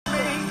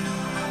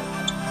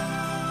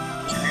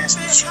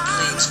ask that you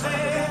please,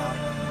 Father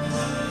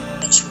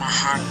God, touch my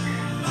heart,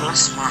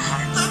 bless my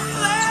heart,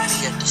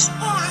 be at this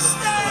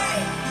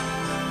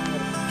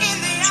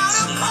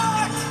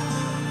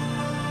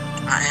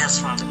I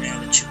ask, Father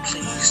God, that you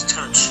please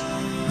touch.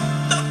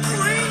 The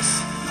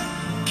priest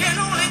can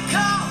only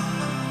come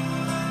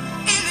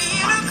in the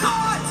inner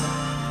court.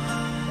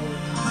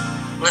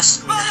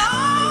 Bless me. But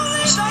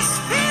only the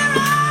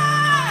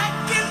Spirit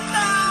can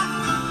come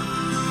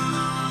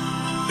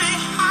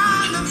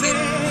behind the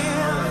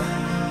veil.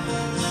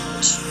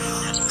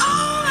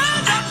 Only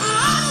the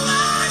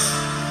blood-washed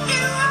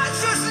in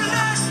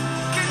righteousness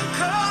can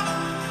come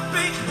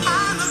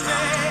behind the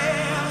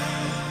veil.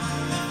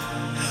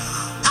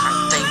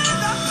 Thank you.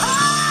 The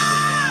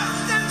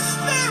pardon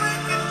Spirit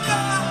can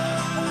come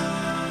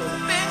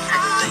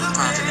behind the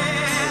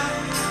veil.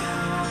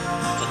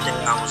 The day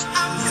I was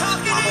I'm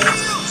talking to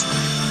you.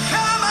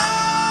 Come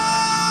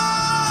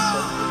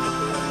on.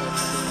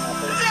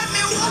 Let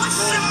me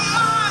wash your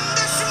mind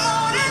this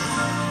morning.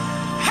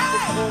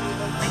 Hey,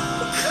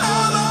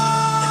 come on.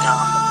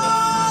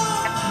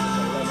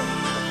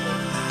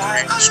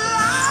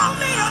 Allow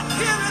me to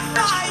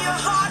purify your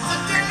heart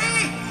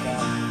today.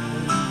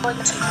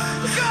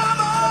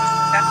 Come on.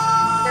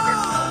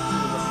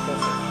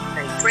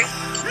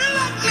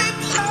 Let me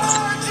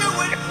purge you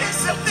with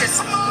hyssop this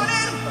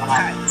morning. Come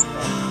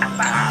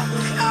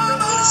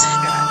on.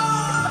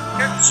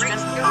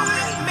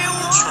 Let me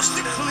wash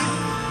you clean.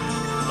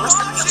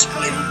 Wash you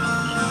clean.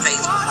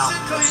 Wash you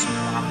clean.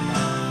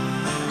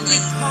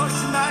 Because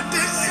my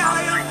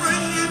desire for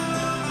you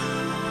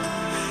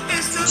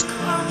is to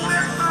come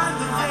behind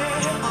the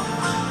veil.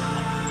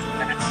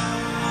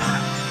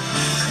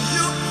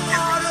 You're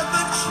part of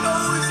the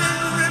chosen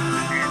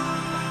remnant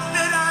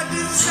that I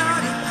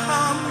desire to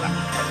come.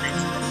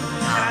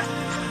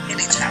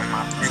 Anytime I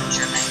praise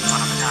your name,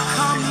 Father God, I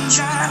Come praise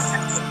you.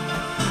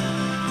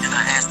 now. And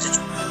I ask that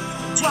you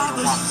While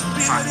the walk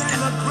Spirit Father and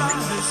the God.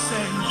 ground is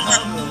saying,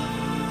 come.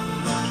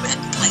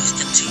 And please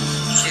continue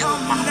to heal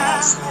my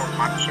heart for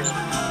my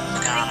children,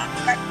 God.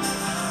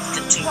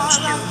 Continue to While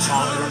heal I'm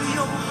all telling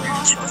your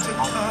heart to children,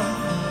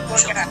 come.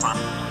 children,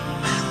 Father.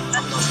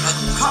 From those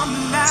ugly Come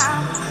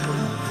now.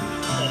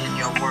 in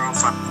your world,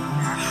 Father.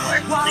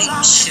 While I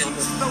Please shield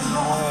fix the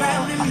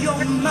warfare in your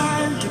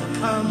mind to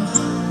come.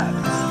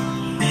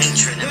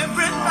 hatred and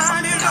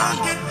Everybody God.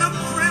 look at the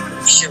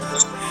privilege Shield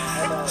us to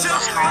the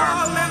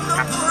harm, come in the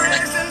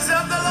presence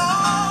of the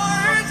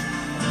Lord.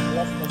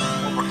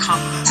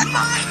 overcome.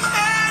 My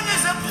hand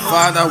is upon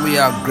Father, we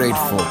are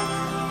grateful.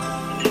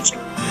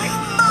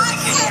 my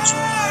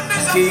hand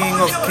is King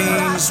upon of your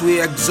kings, life.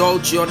 we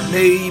exalt your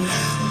name.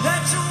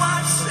 That's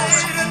why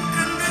Satan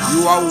can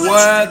You are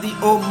worthy,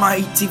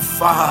 Almighty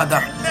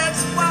Father.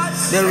 That's why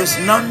There is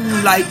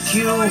none like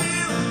you.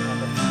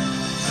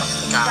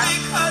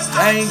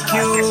 Thank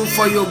you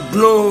for your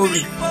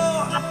glory.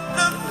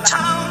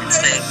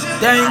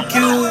 Thank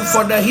you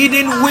for the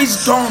hidden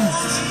wisdom.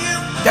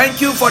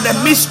 Thank you for the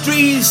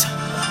mysteries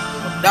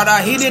that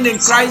are hidden in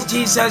Christ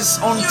Jesus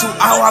unto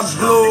our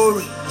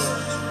glory.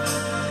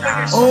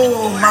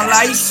 Oh,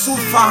 Malai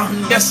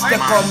Sufan Deste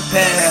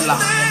Compela.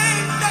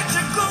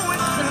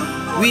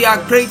 We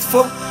are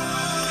grateful.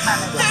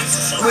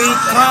 We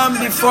come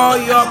before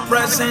your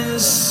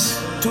presence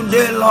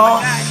today,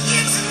 Lord,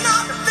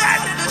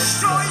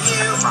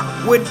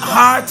 with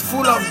heart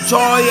full of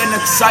joy and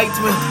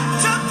excitement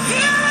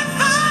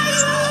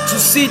to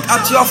sit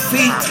at your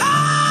feet,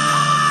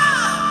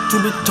 to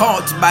be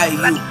taught by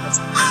you.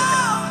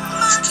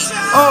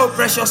 Oh,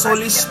 precious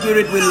Holy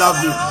Spirit, we love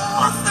you.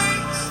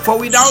 For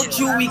without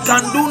you, we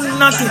can do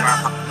nothing.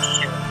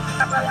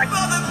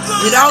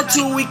 Without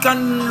you, we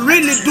can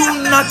really do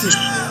nothing.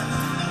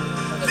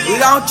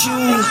 Without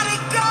you,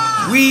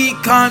 we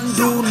can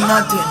do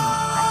nothing.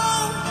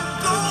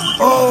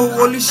 Oh,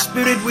 Holy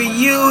Spirit, we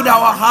yield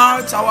our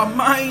hearts, our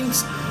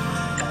minds,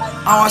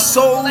 our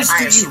souls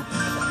to you.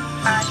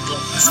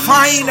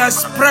 Find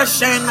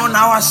expression on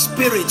our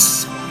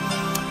spirits.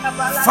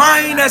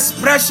 Find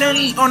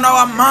expression on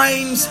our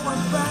minds.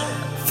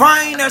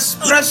 Find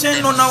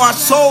expression on our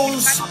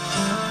souls.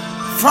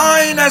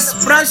 Find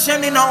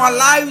expression in our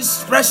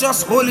lives,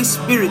 precious Holy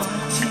Spirit.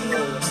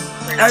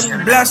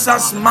 And bless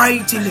us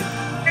mightily.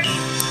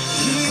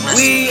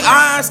 We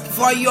ask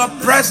for your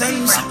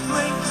presence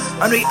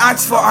and we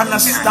ask for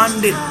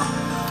understanding.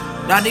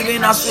 That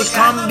even as we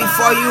come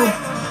before you,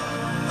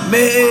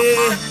 may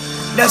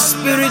the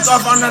spirit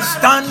of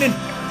understanding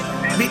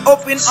be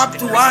opened up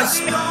to us.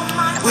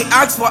 We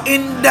ask for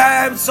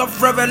in-depth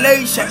of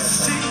revelation.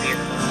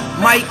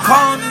 My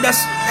condes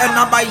and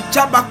my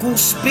chabaku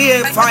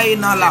spear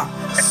finala.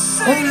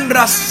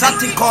 Umbra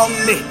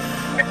satikombe.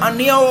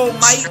 Anio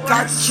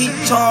maika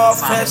chito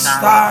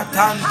festa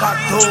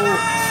tantato.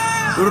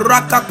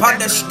 Rakapa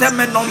de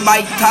stemen on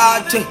my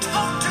tate.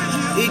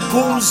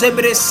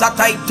 Ikuzebre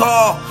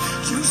sataito.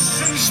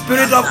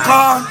 Spirit of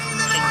God,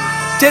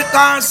 take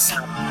us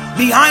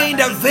behind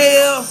the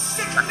veil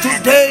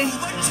today.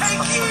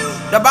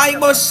 The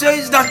Bible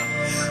says that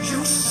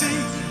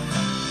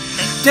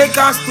take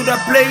us to the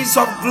place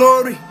of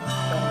glory.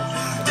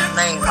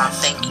 name, I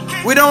thank you.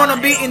 We don't want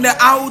to be in the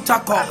outer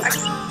court.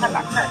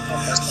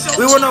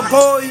 We want to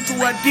go into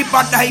a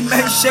deeper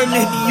dimension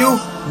in you.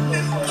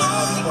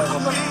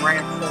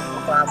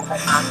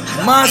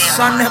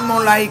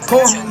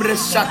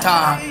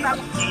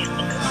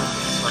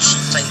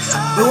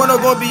 We want to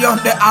go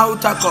beyond the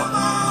outer court.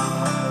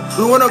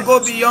 We want to go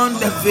beyond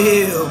the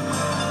veil.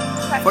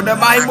 For the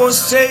Bible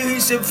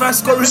says in 1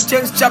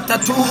 Corinthians chapter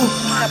 2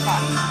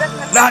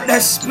 that the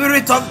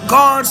Spirit of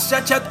God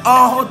searcheth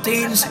all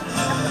things,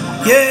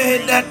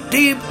 yea, the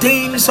deep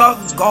things of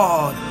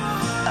God.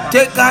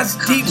 Take us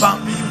deeper.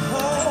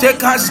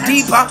 Take us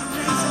deeper.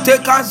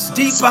 Take us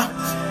deeper.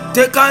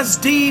 Take us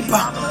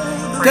deeper.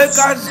 Take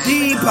us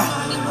deeper.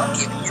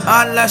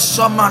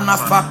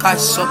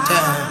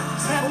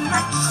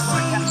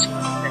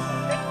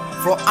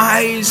 For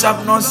eyes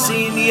have not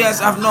seen, ears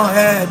have not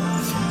heard,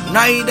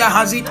 neither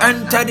has it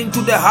entered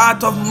into the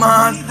heart of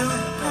man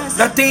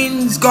the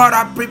things God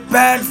has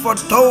prepared for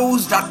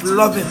those that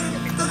love Him.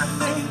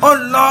 Oh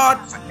Lord,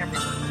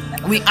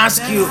 we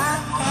ask you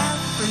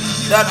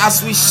that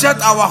as we set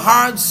our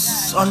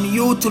hearts on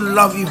you to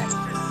love you,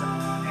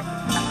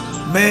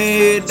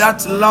 may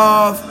that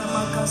love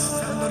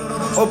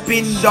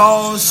open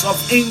doors of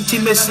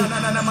intimacy,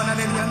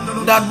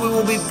 that we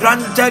will be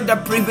granted the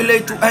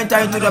privilege to enter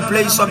into the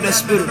place of the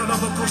Spirit.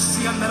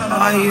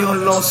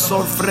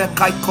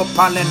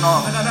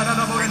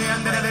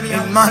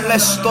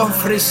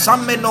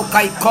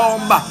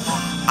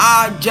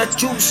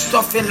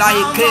 Ajetusto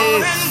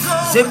filaike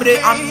Zimri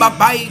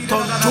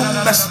ambabaito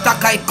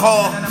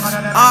tumbestakaiko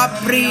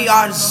Apri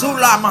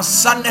azula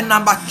masane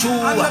nambachu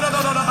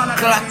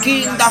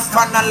Klakinda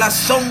fanala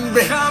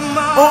sombre.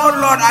 Oh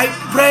Lord, I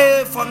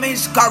pray for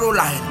Miss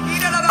Caroline.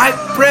 I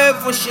pray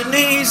for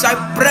Shanice. I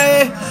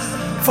pray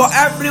for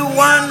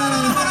everyone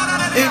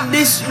in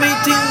this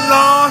meeting,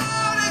 Lord.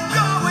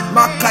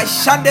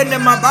 Makashadene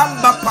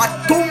mabamba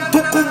patum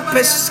tukum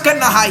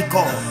peskena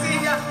haiko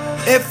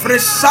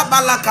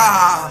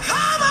Efresabalaka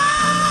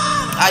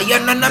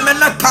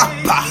Ayanamena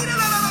Kappa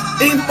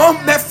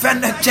Imombe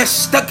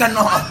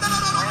Fenechestakano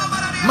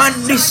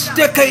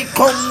Mandisteke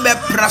Kombe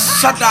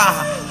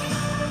Prasada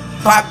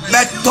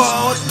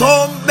Pabeto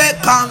Tombe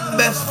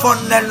Kambe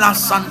Fonela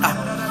Sanda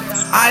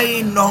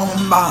I know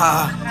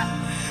ma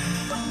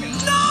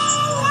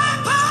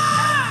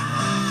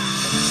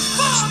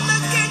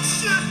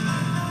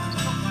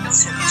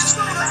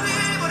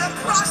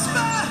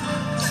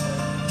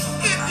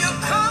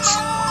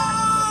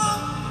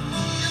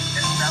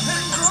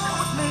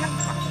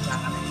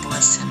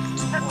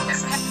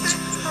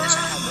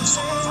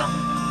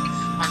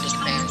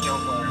Understand your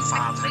word,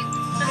 Father.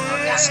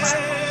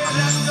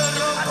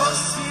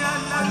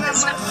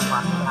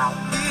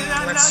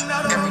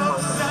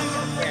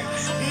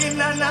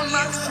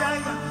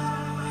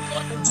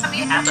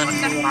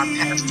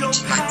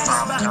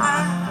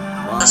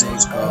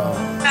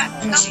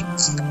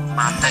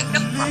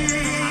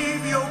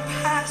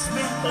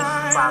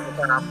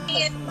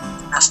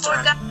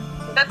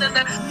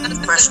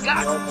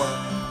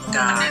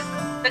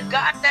 The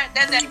God that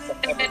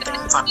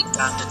you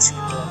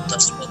loved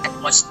us with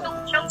much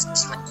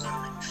Jesus.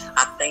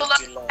 I thank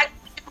you, Lord.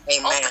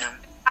 Amen. Open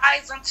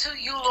eyes unto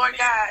you, Lord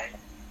God.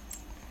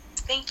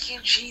 Thank you,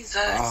 Jesus.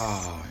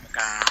 Oh,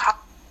 God.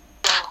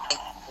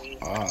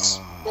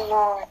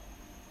 Lord.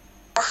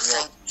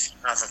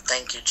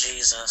 Thank you,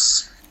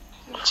 Jesus.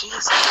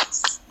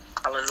 Jesus.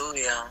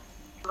 Hallelujah.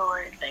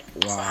 Lord. Thank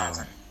you,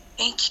 Father.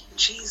 Thank you,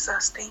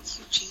 Jesus. Thank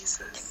you,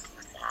 Jesus. Thank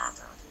you,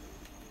 Father.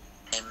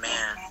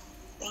 Amen.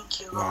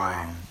 Thank you, Lord.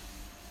 Wow.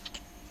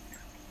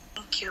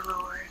 Thank you,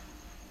 Lord.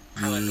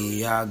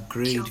 We are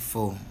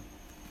grateful.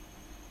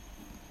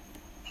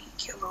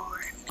 Thank you,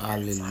 Lord.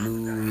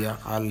 Hallelujah,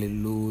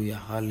 hallelujah,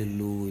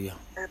 hallelujah.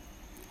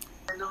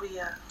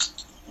 Hallelujah.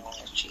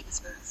 Thank you,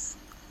 Jesus.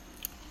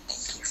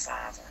 Thank you,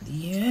 Father.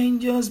 The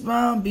angels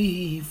bow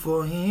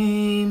before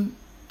Him,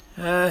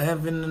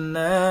 heaven and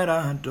earth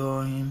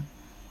adore Him.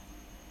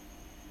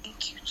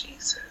 Thank you,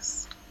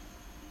 Jesus.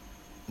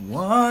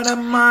 What a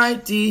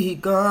mighty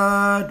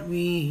God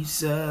we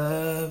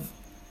serve.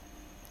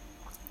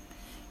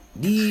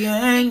 The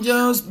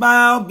angels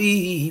bow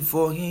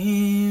before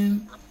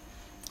Him,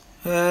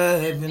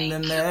 heaven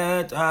and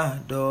earth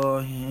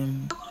adore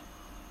Him.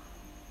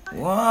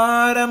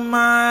 What a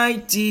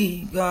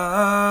mighty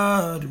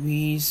God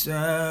we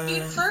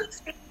serve.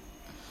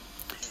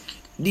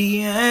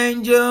 The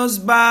angels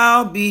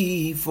bow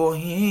before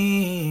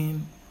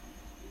Him,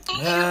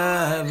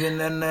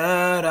 heaven and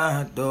earth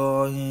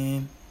adore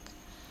Him.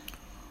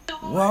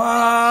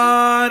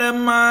 What a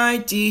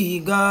mighty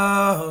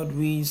God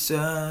we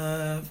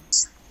serve.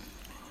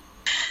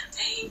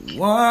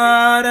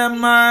 What a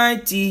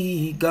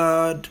mighty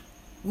God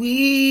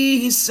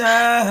we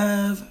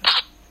serve.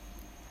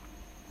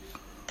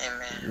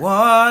 Amen.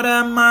 What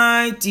a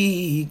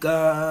mighty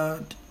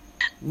God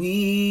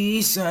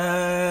we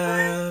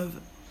serve.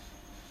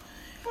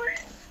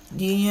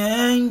 The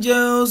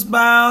angels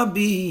bow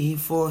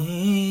before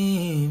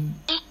Him,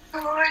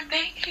 Lord,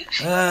 thank you,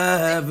 Jesus.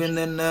 heaven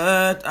and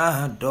earth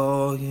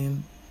adore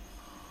Him.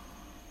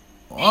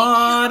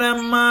 What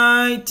a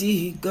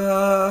mighty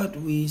God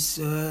we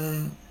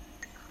serve.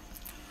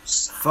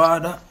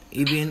 Father,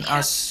 even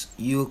as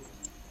you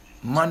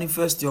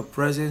manifest your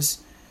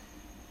presence,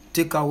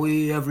 take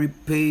away every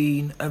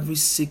pain, every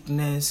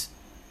sickness,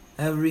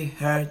 every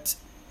hurt,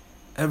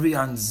 every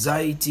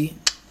anxiety,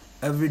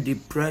 every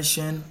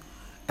depression,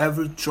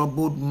 every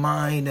troubled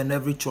mind, and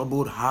every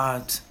troubled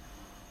heart.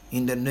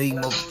 In the name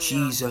of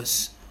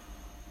Jesus,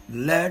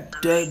 let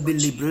there be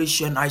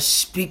liberation. I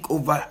speak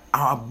over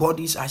our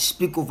bodies. I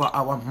speak over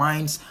our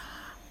minds.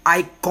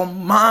 I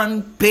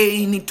command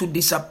pain to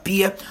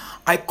disappear.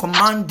 I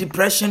command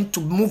depression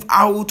to move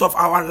out of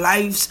our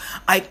lives.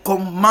 I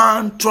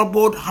command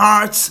troubled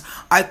hearts.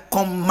 I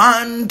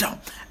command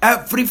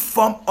every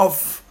form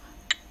of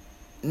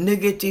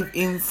negative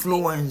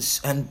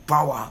influence and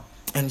power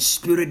and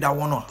spirit that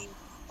want to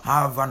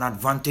have an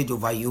advantage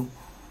over you.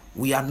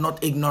 We are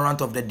not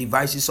ignorant of the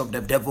devices of the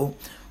devil.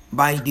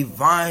 By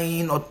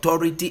divine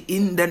authority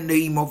in the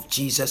name of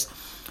Jesus.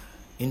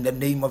 In the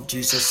name of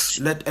Jesus,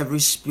 let every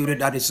spirit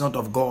that is not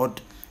of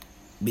God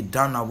be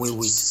done away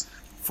with.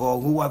 For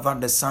whoever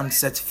the Son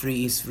sets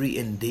free is free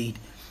indeed.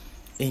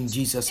 In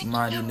Jesus'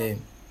 mighty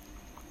name.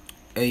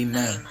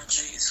 Amen. Amen,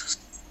 Jesus.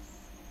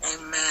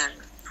 Amen.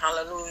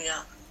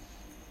 Hallelujah.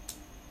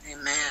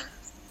 Amen.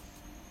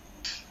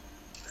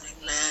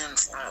 Amen,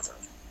 Father.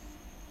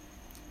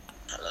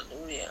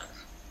 Hallelujah.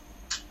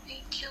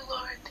 Thank you,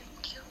 Lord.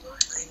 Thank you,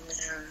 Lord.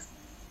 Amen.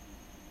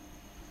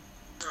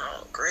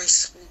 Oh,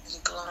 grace be to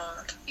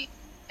God.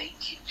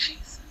 Thank you,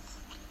 Jesus.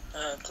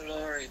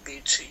 Glory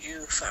be to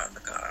you, Father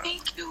God.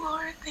 Thank you,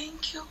 Lord.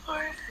 Thank you,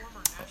 Lord.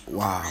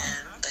 Wow.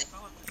 Amen. Thank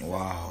you.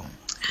 Wow.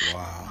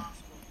 Wow.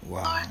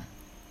 Wow.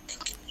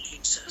 Thank you,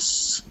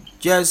 Jesus.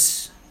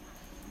 Just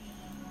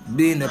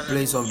be in the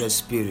place of the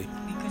Spirit.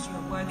 Because you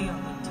are worthy of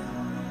it.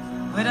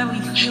 Whether we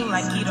feel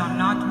like it or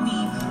not, we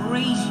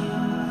praise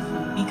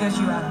you because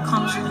you are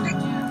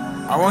constant.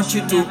 I want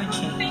you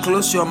to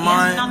close your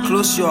mind,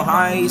 close your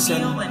eyes,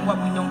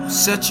 and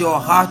set your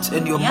heart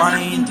and your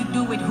mind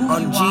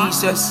on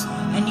Jesus.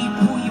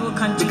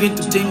 Begin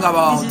to think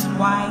about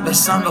the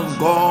Son of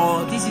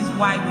God.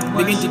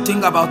 Begin to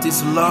think about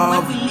His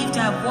love.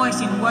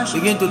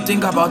 Begin to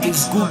think about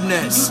His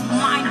goodness.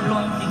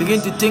 Begin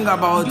to think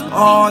about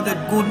all the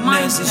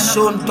goodness is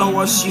shown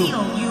towards you.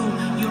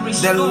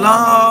 The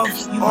love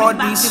all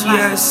these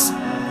years.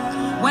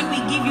 When we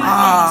give you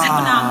thanks,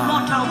 even our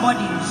mortal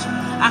bodies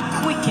are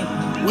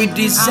quickened. We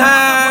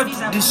deserve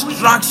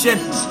destruction.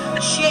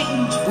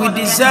 We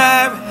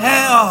deserve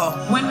hell.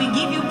 When we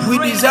give you praise,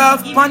 we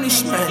deserve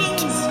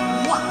punishment.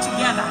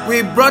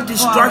 We brought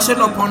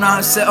destruction upon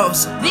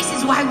ourselves. This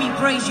is why we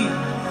praise you.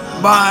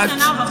 But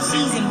out of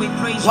season, we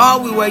praise you.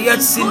 While we were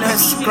yet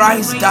sinners,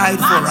 Christ died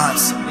for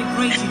us.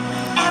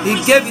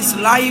 He gave His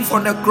life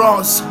on the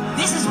cross.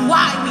 This is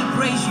why we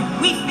praise you.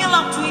 We feel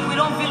up to it, we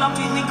don't feel up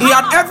to it. He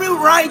had every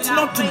right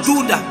not to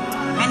do that.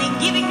 And in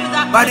giving you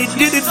that, but He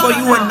did it for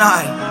you and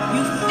I.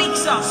 You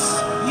fix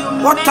us.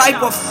 What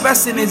type of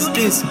person is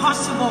this?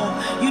 Impossible.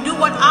 You do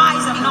what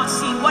eyes have not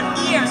seen, what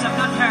ears have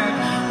not heard,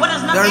 what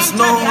has not there is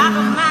entered no the heart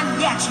of man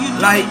yet. You do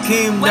like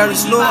it. Him. When There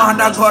is no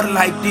other God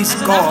like this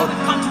so God. That's what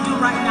we come to do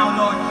right now,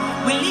 Lord.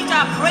 We lift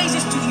our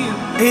praises to you.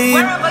 In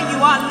wherever you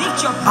are,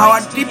 lift your praise our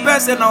to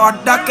deepest Him. and our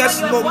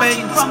darkest moments,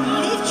 From,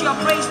 lift your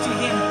praise to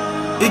Him.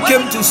 He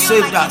came to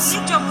save us.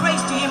 Lift your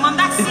praise to Him on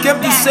that He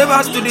came to save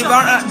us, to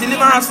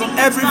deliver us from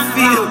every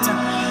field.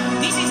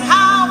 This is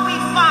how we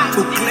fight.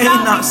 To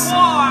clean us,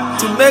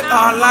 to make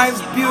our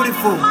lives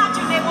beautiful.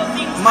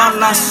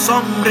 Mala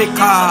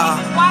sombrika.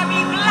 This is why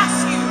we bless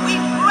you, we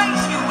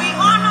praise you, we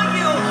honor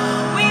you,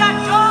 we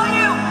adore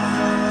you.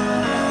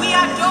 We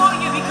adore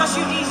you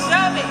because you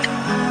deserve it.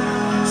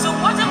 So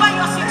whatever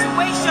your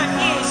situation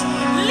is,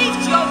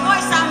 lift your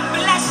voice and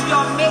bless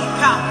your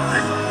Maker.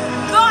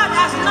 God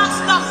has not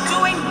stopped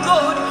doing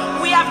good.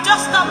 We have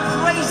just stopped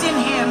praising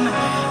Him.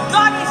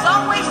 God is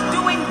always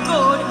doing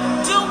good,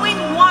 doing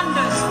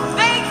wonders.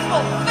 Faithful,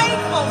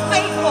 faithful,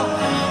 faithful.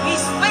 His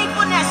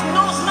faithfulness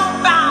knows no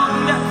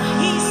bound.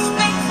 He's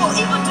faithful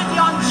even to the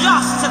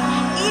unjust.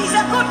 He's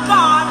a good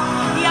God.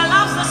 He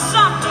allows the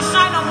sun to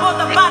shine on both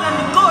the bad and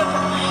the good.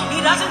 He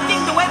doesn't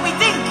think the way we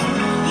think.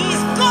 He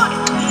is good.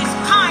 He is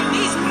kind.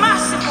 He's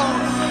merciful.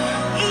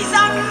 He's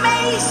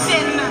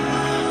amazing.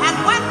 And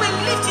when we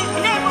lift His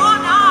name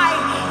on high,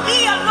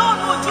 He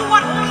alone will do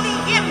what only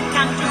Him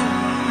can do.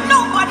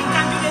 Nobody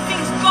can do the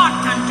things God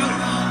can do.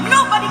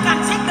 Nobody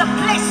can take the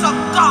place of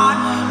God.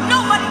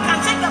 Nobody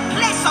can take the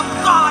place of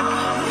God.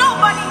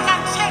 Nobody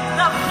can take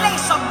the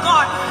place of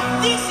God.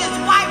 This is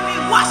why we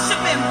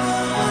worship Him.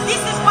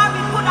 This is why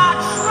we put our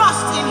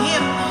trust in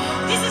Him.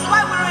 This is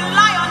why we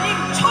rely on Him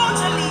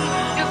totally,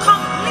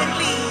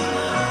 completely.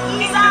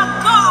 He's our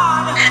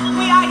God.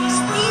 We are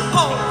His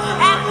people,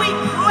 and we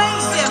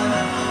praise Him.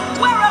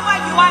 Wherever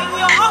you are, in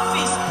your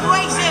office,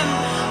 praise Him.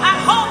 At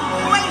home,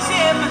 praise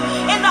Him.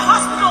 In the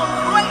hospital,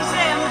 praise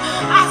Him.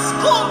 At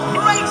school,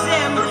 praise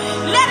Him.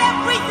 Let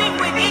everything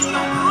within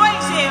you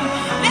praise Him.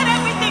 Let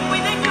everything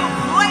within you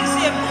praise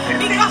Him,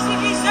 because He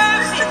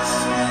deserves it.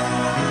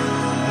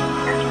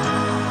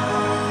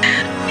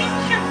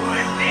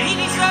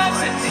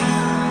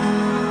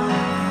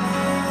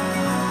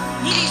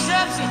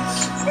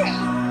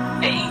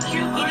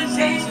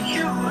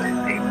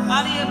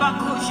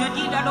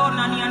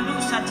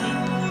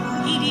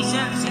 He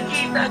deserves it.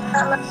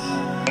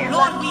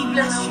 Lord, we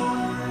bless you.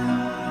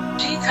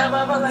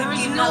 There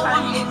is no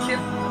one like you.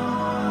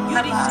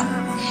 You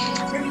deserve it.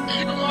 Thank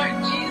you, Lord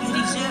You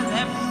Jesus. deserve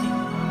everything.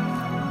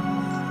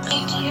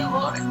 Thank you,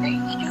 Lord.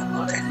 Thank you,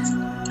 Lord.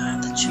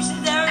 You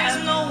said there is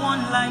no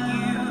one like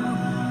you.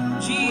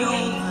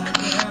 Jehovah,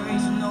 there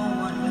is no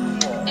one like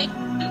you. Thank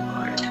you,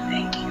 Lord.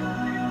 Thank you.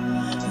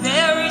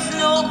 There is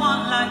no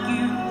one like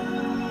you.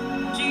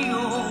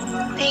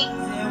 Jehovah,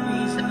 there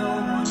is no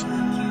one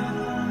like you.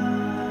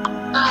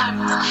 God,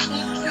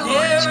 thank you, Lord.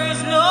 There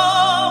is no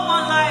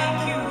one like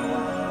you.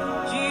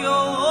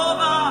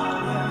 Jehovah,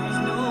 there is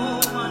no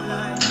one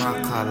like you.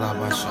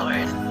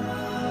 Makalabashaba.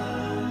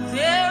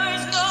 There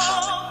is no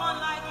one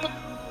like you.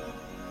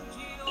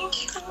 Thank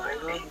you, Lord.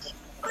 Thank you.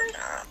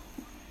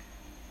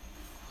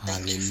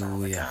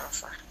 Hallelujah.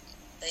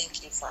 Thank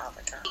you,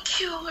 Father God. Thank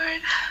you,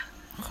 Lord.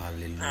 Oh,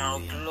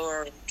 Hallelujah.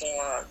 glory,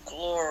 God.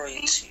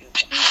 Glory to you.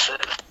 Jesus.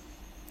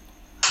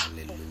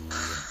 Hallelujah.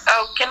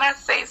 Oh, can I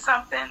say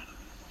something?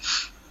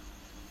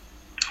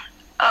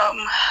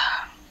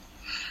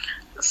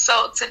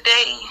 So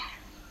today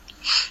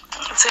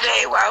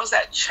while I was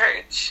at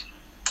church,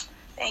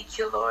 thank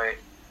you, Lord.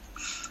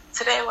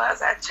 Today while I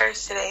was at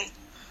church today,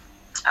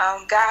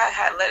 God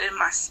had led in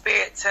my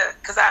spirit to,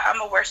 because I'm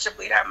a worship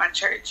leader at my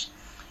church,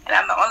 and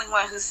I'm the only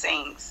one who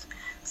sings.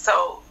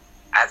 So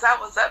as I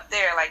was up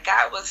there, like,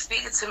 God was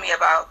speaking to me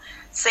about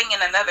singing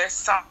another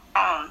song,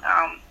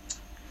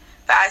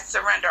 the I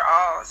Surrender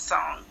All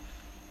song.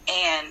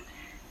 And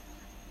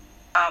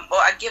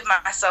I give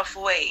myself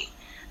away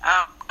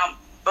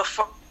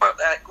before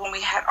when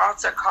we had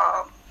altar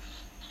call,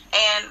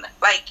 and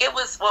like it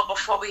was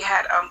before we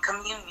had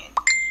communion,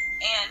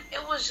 and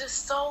it was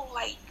just so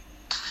like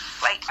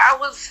I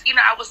was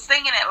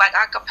singing it like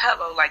a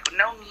cappella, like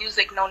no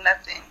music, no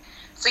nothing.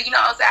 So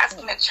I was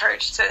asking the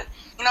church to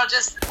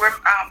just put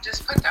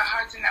their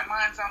hearts and their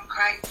minds on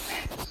Christ,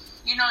 and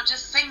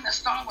just sing the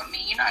song with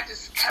me. I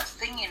just kept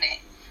singing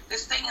it.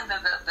 Just singing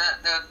the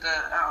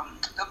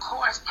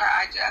chorus part,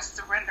 I just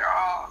surrender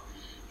all,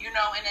 and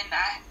then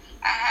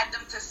I had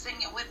them to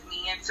sing it with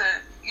me, and to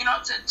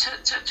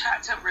try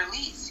to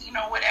release,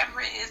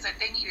 whatever it is that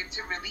they needed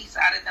to release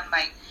out of them,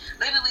 like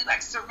literally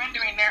like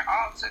surrendering their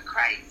all to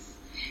Christ.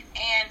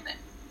 And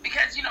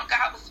because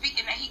God was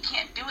speaking that He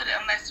can't do it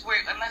unless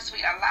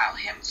we allow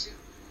Him to.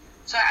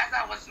 So as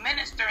I was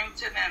ministering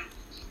to them,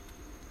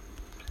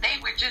 they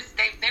were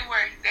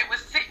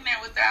sitting there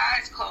with their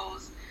eyes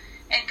closed.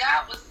 And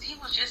He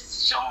was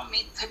just showing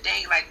me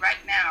today, like right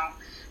now,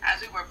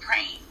 as we were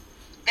praying,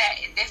 that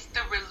it's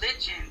the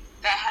religion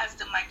that has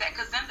them like that.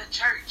 Because in the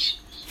church,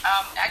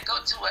 I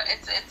go to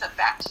it's a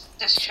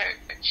Baptist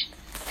church,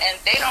 and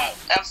they don't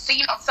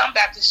some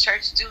Baptist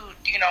church do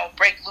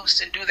break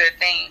loose and do their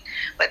thing,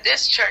 but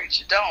this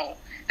church don't.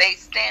 They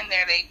stand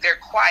there, they're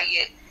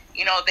quiet,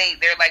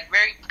 they're like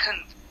very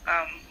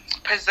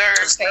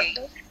preserved.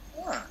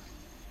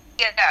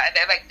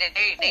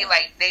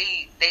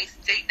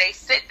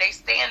 They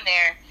stand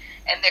there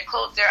and they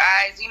close their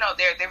eyes.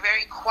 They're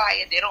very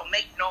quiet. They don't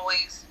make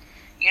noise.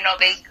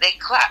 They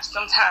clap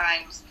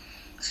sometimes.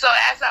 So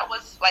as I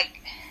was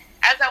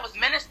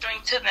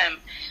ministering to them,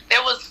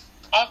 there was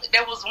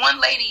one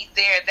lady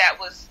there that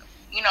was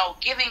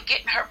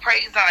getting her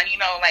praise on.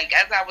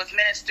 As I was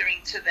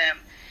ministering to them,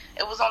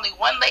 it was only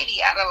one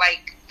lady out of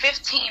like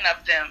 15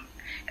 of them,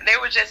 and they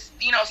were just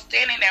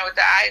standing there with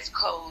their eyes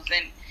closed.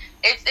 And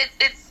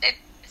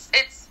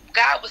it's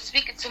God was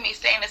speaking to me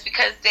saying it's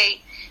because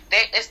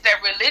it's their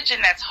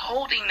religion that's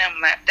holding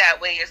them that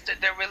way. It's the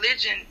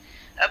religion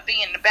of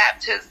being the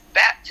Baptist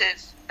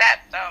is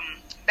that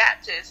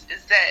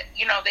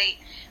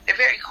they're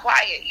very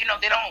quiet.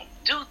 They don't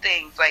do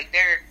things like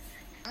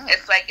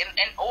it's like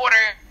in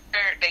order.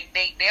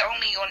 They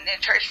only in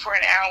church for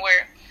an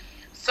hour.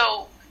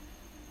 So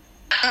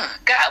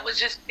God was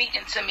just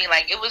speaking to me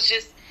like it was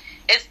just.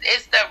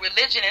 It's the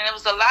religion, and it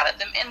was a lot of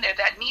them in there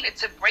that needed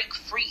to break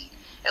free.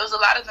 It was a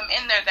lot of them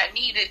in there that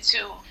needed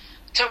to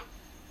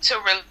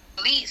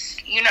release,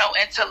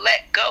 and to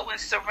let go and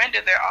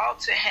surrender their all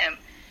to Him.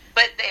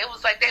 But it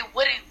was like they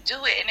wouldn't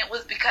do it, and it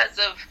was because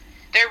of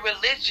their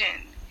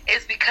religion.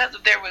 It's because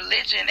of their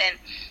religion, and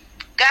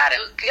God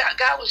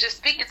was just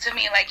speaking to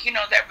me like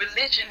that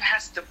religion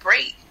has to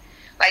break.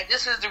 Like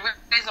this is the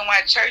reason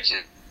why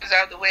churches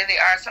are the way they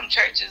are. Some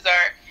churches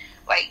are.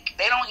 Like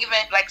they don't even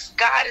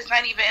God is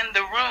not even in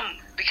the room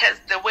because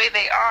the way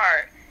they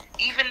are,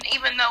 even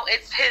though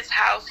it's His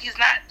house, He's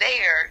not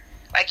there.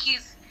 Like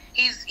he's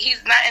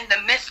not in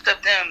the midst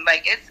of them.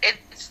 Like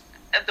it's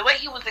the way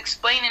He was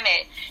explaining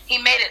it, He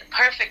made it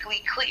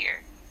perfectly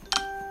clear.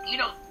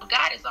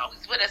 God is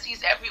always with us.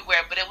 He's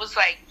everywhere, but it was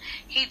like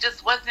He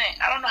just wasn't.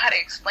 I don't know how to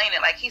explain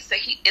it. Like He said,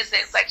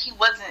 it's like He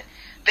wasn't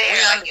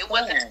there. Like it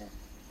wasn't.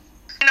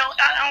 I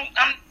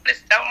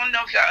don't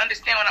know if y'all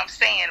understand what I'm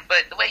saying,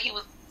 but the way He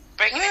was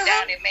breaking it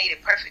down, it made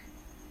it perfect.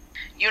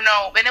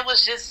 And it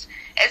was just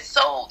it's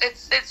so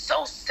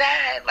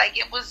sad. Like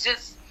it was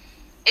just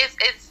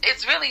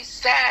it's really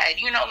sad.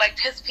 Like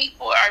His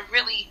people are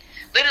really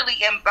literally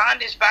in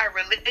bondage by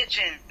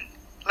religion.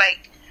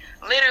 Like,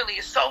 literally,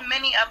 so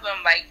many of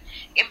them, like,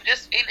 and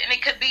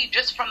it could be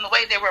just from the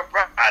way they were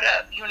brought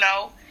up, you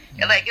know?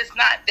 And, like, it's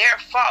not their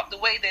fault the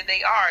way that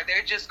they are.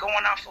 They're just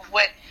going off of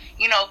what,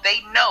 you know,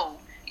 they know,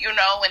 you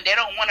know, and they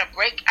don't want to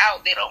break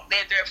out.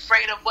 They're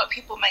afraid of what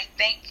people might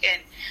think.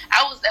 And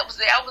I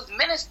was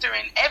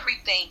ministering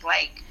everything,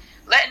 like,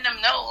 letting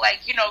them know,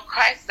 like, you know,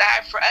 Christ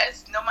died for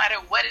us, no matter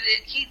what it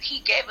is. He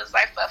gave his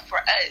life up for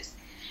us.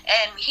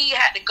 And he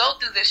had to go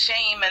through the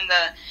shame and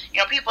the, you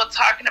know, people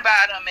talking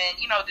about him and,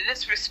 you know, the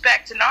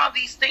disrespect and all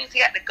these things he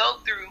had to go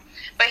through.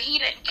 But he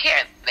didn't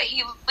care that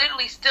he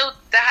literally still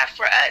died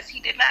for us.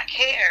 He did not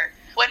care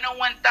what no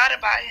one thought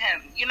about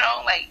him, you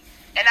know, like,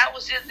 and I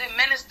was just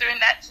administering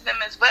that to them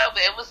as well.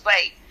 But it was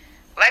like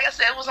I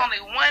said, it was only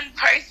one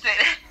person,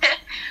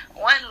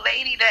 one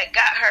lady that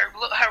got her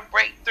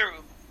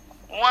breakthrough.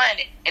 One.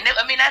 And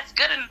I mean, that's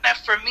good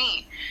enough for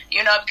me,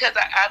 you know, because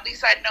at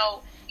least I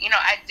know, you know,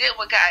 I did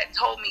what God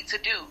told me to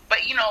do.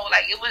 But, you know,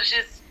 like, it was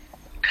just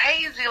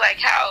crazy, like,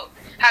 how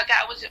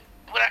God was just,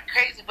 well, not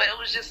crazy, but it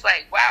was just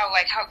like, wow,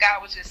 like, how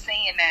God was just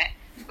saying that,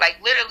 like,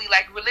 literally,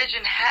 like,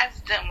 religion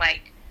has them,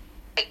 like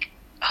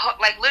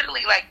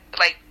literally, like,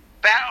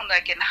 bound,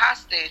 like, in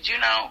hostage, you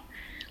know?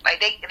 Like,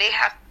 they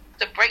have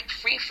to break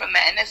free from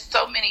that. And there's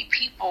so many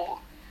people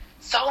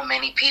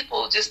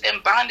just in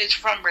bondage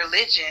from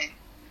religion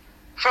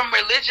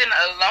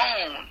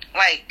alone.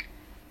 Like,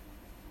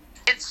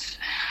 it's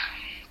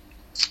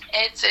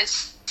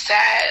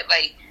sad,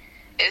 like,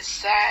 it's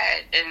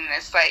sad, and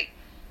it's like,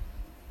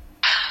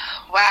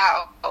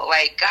 wow,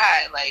 like,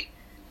 God, like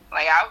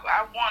I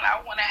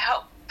want to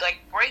help, like,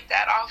 break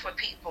that off of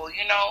people,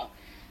 you know,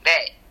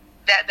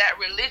 that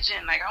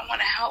religion, like, I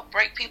want to help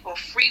break people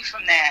free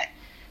from that,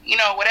 you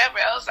know, whatever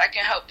else I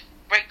can help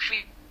break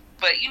free,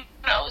 but, you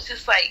know, it's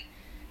just like,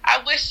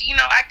 I wish, you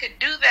know, I could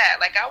do that,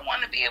 like, I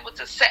want to be able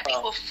to set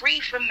people free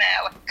from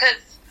that, like,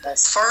 because well,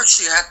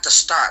 first, you have to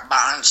start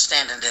by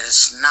understanding that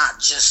it's not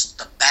just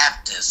the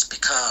Baptists,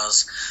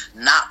 because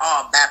not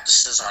all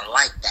Baptists are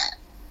like that.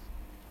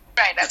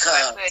 Right, that's what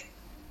I said.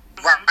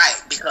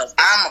 Right, because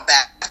I'm a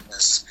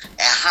Baptist,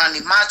 and honey,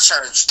 my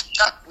church,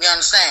 you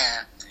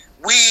understand,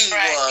 we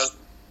was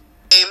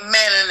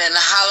amen and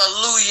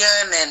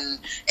hallelujah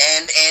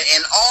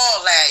and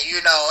all that,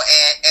 you know,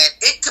 and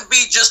it could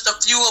be just a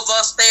few of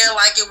us there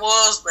like it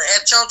was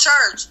at your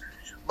church,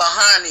 but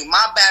honey,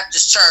 my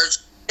Baptist church,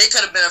 it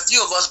could have been a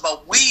few of us,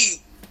 but we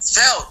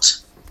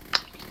felt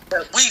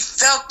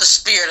the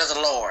Spirit of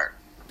the Lord.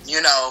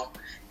 You know,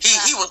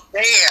 he was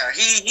there.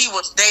 He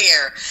was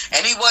there,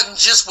 and he wasn't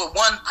just with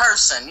one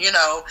person. You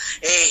know,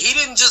 he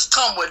didn't just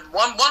come with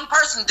one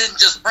person. Didn't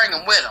just bring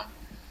him with him.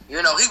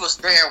 You know, he was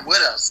there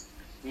with us.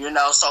 You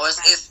know, so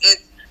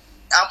it's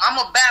I'm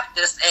a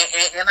Baptist,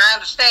 and I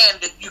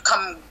understand that you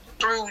come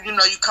through. You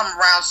know, you come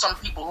around some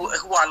people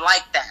who are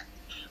like that,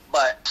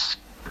 but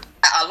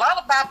a lot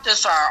of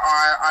Baptists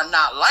are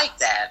not like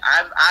that.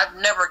 I've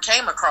never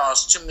came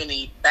across too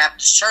many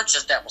Baptist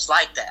churches that was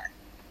like that,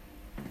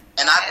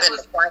 and I've been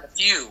to quite a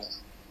few.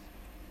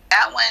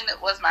 That one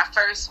was my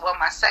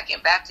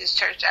second Baptist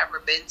church I ever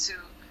been to,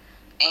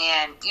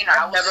 and you know,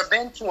 I've never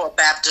been to a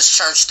Baptist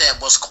church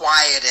that was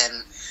quiet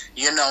and,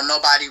 you know,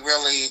 nobody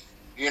really,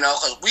 you know,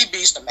 because we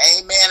be some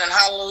amen and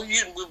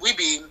hallelujah. We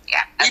be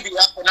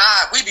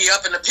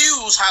up in the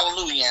pews,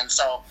 hallelujah, and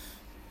so,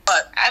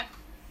 but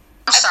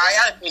I'm sorry,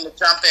 I didn't mean to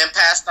jump in,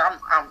 Pastor.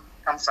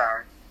 I'm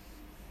sorry.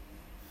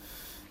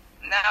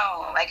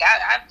 No, like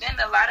I've been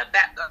to a lot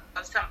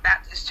of some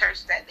Baptist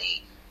church that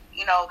they,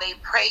 you know, they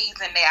praise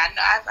and I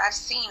know I've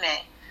seen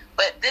it,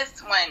 but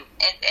this one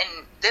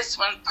and this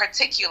one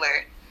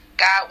particular,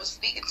 God was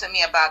speaking to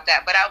me about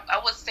that. But I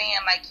was saying,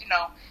 like, you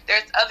know,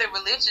 there's other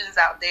religions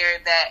out there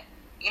that,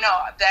 you know,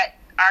 that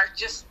are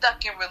just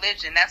stuck in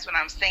religion. That's what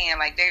I'm saying.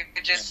 Like, they're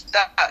just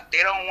stuck. They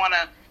don't want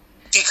to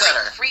break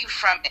free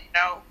from it, you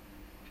know.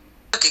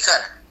 Cookie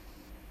cutter.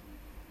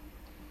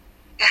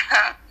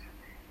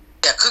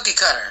 Yeah, cookie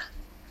cutter.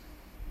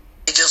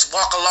 They just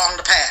walk along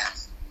the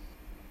path.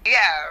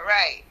 Yeah,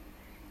 right.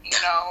 You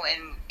know,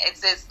 and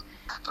it's just,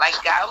 like,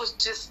 God was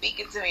just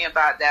speaking to me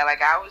about that.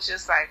 Like, I was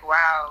just like,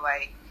 wow,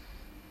 like,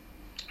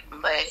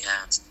 but,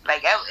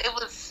 like,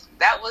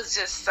 that was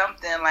just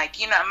something, like,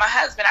 you know, my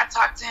husband, I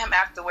talked to him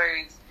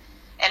afterwards,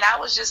 and I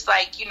was just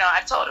like, you know,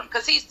 I told him,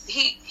 because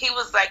he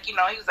was like, you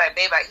know, he was like,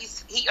 babe,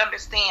 he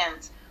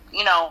understands,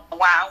 you know,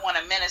 why I want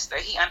to minister.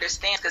 He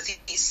understands because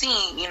he's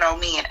seen, you know,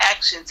 me in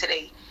action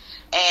today.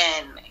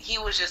 And he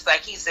was just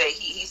like, he said,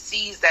 he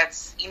sees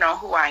that's, you know,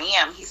 who I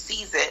am. He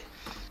sees it.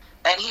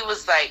 And he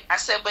was like, I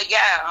said, but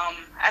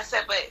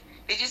but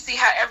did you see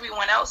how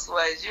everyone else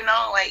was, you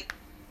know, like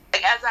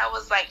as I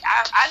was like,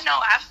 I know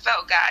I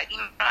felt God, you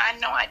know, I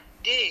know I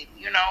did,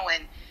 you know,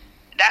 and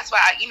that's why,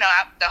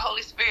 the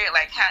Holy Spirit,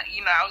 like,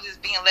 you know, I was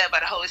just being led by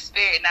the Holy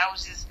Spirit, and I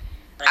was just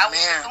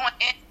going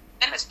in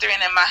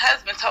ministering, and my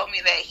husband told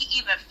me that he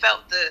even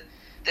felt the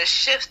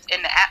shift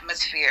in the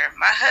atmosphere.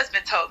 My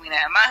husband told me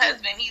that. My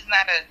husband, he's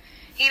not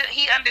he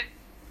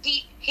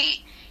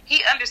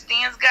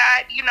understands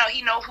God, you know,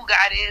 he knows who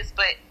God is,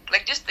 but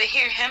like just to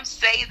hear him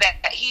say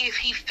that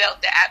he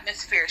felt the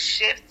atmosphere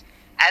shift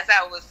as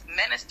I was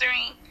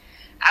ministering,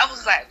 I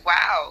was like,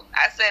 wow.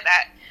 I said,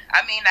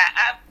 I'm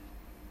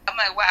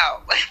like,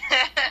 wow.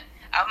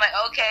 I'm like,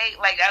 okay.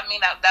 Like, I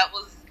mean, that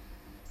was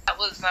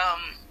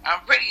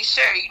I'm pretty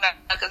sure, you know,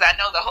 because I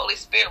know the Holy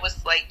Spirit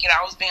was like, you know,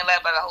 I was being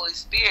led by the Holy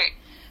Spirit,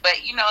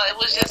 but you know, it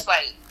was just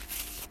like,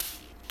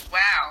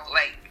 wow.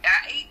 Like,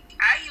 I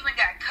even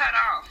got cut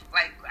off,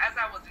 like, as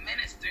I was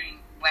ministering,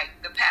 like,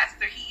 the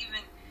pastor, he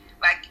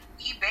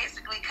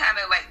basically kind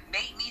of, like,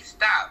 made me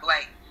stop,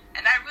 like,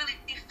 and I really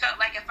felt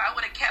like if I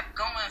would have kept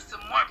going,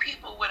 some more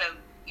people would have,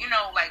 you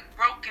know, like,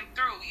 broken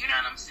through, you know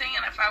what I'm saying,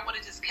 if I would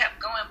have just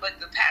kept going, but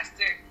the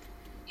pastor,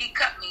 he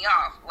cut me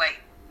off, like,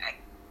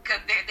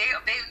 because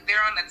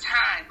they're on the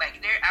time,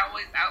 like, they're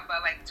always out by,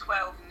 like,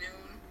 12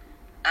 noon,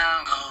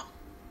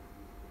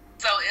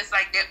 so it's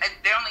like,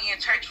 they're only in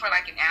church for,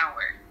 like, an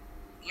hour.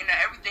 You know,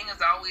 everything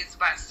is always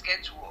by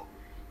schedule.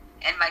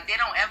 And, like, they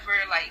don't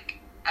ever,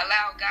 like,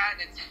 allow God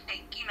to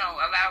take, you know,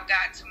 allow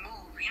God to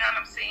move. You know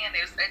what I'm saying?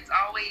 It's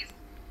always,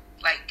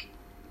 like,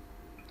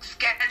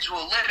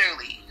 schedule,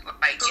 literally.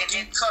 Like,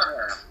 and it's,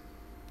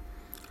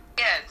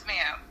 yes,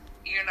 ma'am.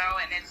 You know,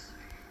 and it's,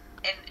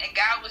 and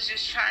God was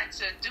just trying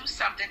to do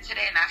something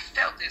today, and I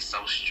felt it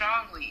so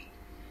strongly.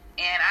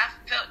 And I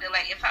felt that,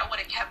 like, if I would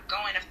have kept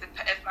going, if the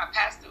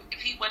pastor would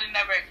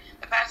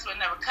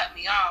never cut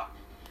me off,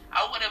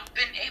 I would have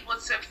been able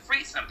to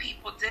free some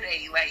people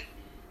today. Like,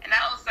 and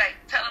I was like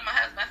telling my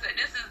husband, I said,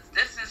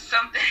 this is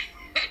something.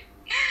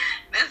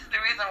 This is the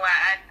reason why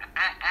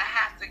I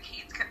have to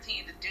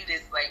continue to do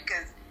this. Like,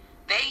 because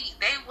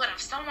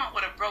someone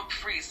would have broke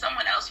free.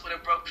 Someone else would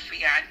have broke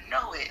free. I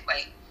know it.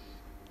 Like,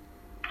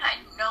 I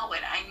know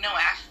it. I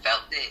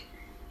felt it.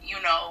 You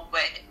know,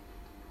 but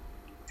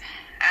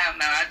I don't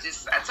know. I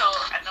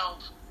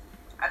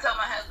told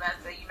my husband, I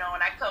said, you know,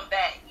 when I come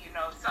back, you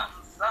know,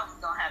 something's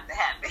gonna have to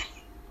happen.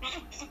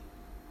 Amen.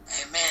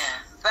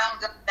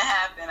 Something's gonna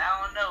happen.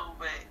 I don't know,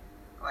 but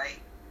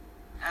like,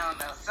 I don't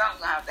know.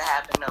 Something's gonna have to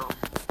happen though,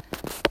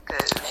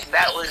 because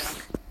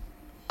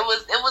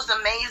it was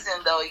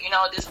amazing though. You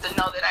know, just to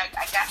know that I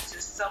got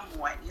to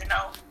someone. You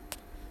know,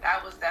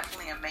 that was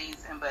definitely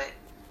amazing. But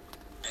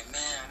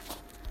amen.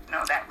 You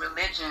know, that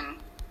religion,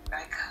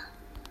 like,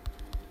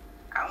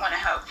 I want to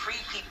help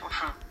free people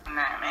from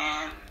that,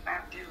 man.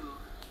 I do.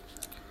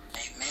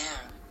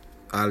 Amen.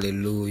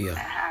 Hallelujah.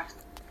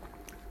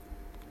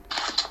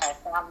 I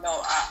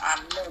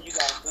know you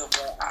got a good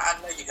word. I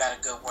know you got a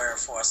good word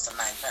for us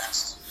tonight,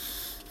 Pastor.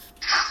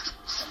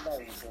 I know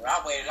you do.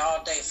 I waited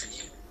all day for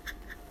you.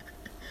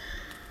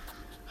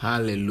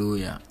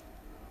 Hallelujah.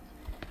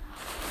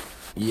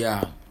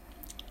 Yeah.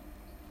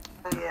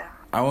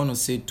 I want to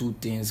say two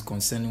things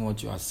concerning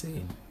what you are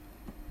saying.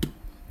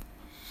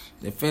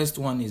 The first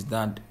one is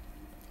that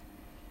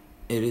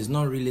it is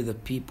not really the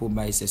people,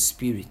 but it's a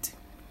spirit.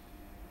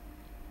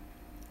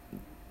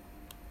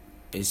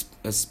 It's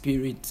a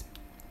spirit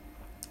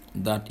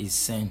that is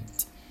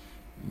sent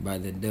by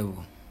the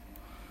devil.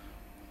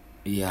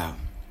 Yeah.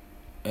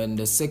 And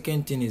the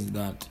second thing is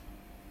that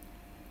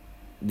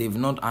they've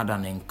not had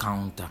an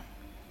encounter.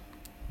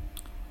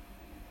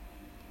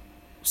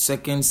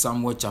 2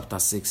 Samuel chapter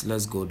 6.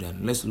 Let's go there.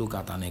 Let's look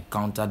at an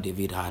encounter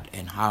David had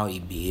and how he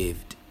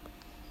behaved.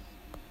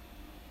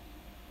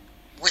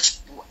 Which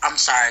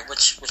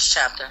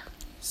chapter?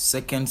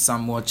 2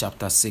 Samuel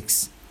chapter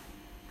 6.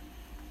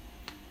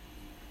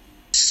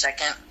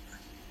 Second.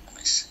 Let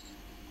me see.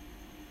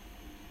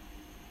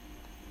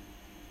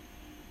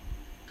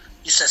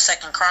 You said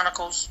 2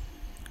 Chronicles?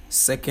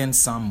 2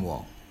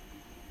 Samuel.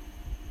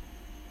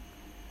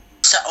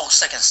 2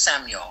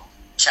 Samuel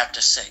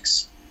chapter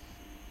 6.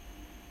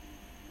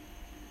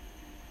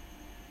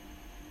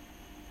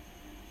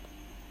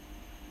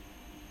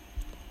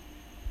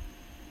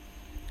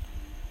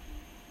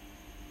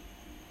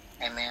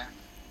 Amen.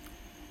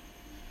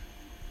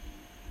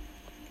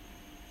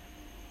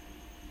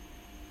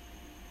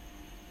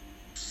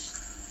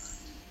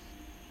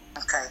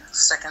 Okay, 2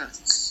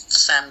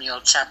 Samuel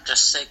chapter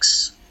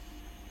 6.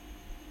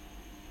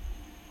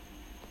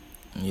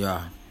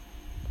 Yeah.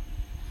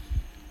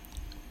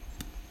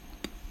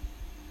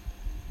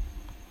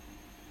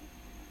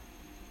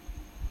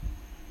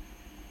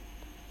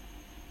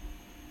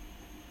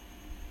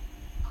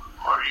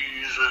 Or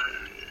use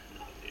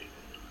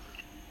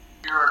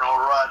urinal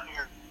right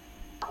here,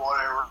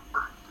 whatever.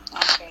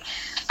 Okay.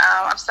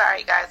 I'm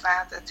sorry, guys. I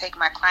have to take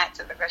my client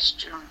to the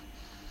restroom,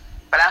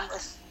 but I'm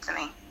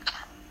listening.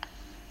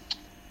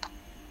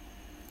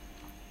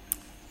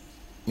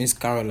 Miss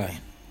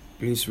Caroline,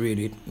 please read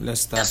it.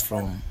 Let's start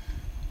from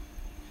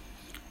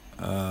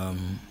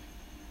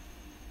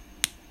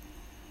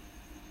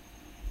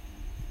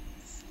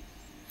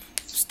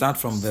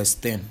verse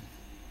 10.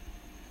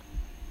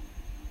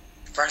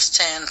 Verse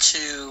 10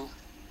 to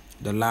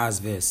the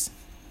last verse.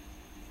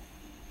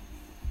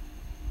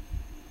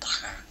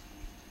 Okay.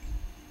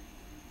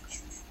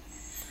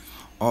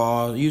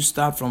 Or you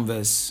start from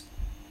verse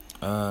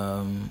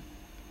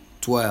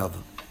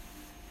 12.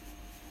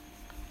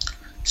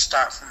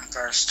 Start from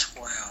verse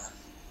 12.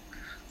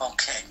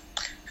 Okay.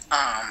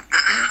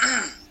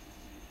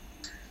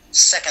 2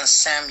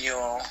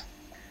 Samuel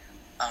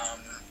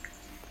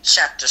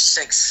chapter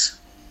 6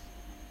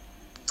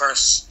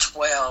 verse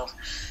 12.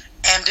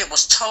 And it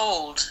was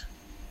told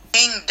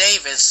King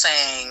David,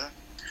 saying,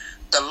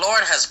 the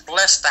Lord has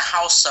blessed the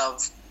house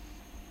of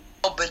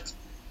Obededom.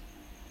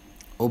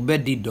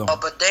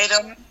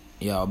 Obededom,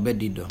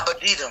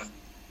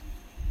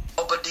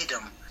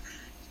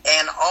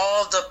 and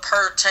all the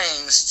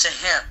pertains to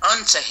him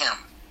unto him,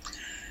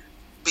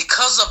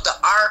 because of the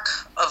ark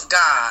of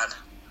God.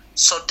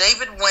 So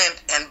David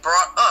went and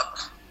brought up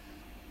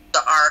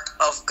the ark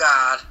of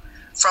God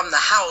from the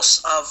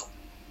house of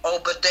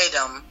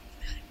Obededom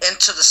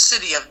into the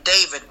city of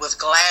David with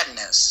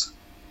gladness.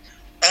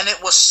 And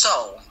it was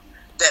so,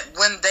 that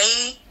when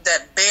they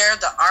that bare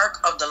the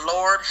ark of the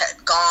Lord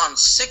had gone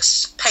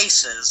 6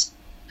 paces,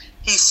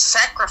 he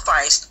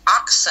sacrificed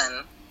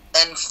oxen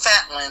and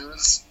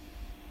fatlings.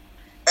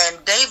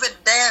 And David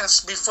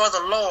danced before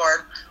the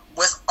Lord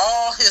with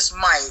all his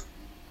might.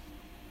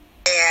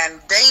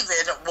 And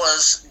David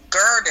was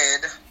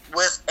girded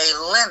with a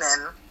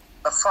linen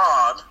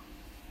ephod.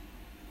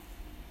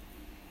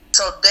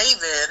 So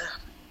David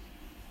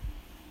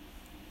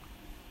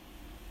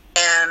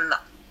and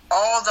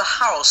all the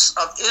house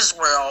of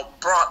Israel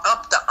brought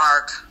up the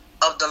ark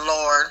of the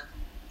Lord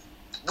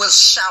with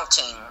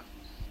shouting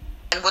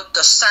and with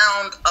the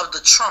sound of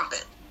the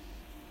trumpet.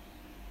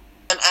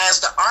 And as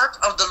the ark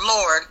of the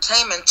Lord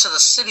came into the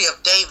city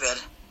of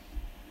David,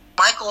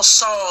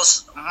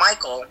 Saul's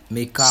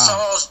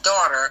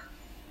daughter,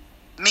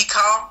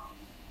 Michal,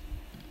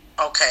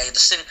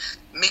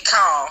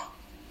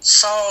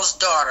 Saul's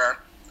daughter,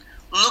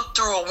 looked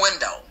through a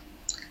window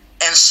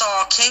and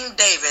saw King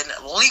David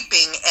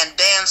leaping and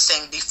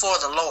dancing before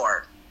the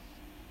Lord.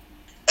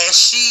 And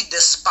she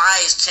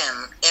despised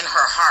him in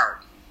her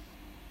heart.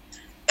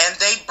 And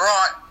they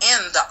brought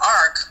in the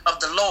ark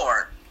of the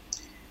Lord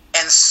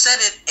and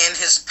set it in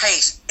his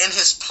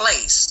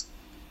place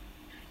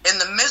in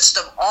the midst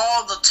of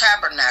all the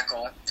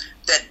tabernacle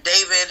that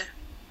David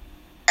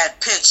had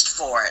pitched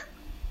for it.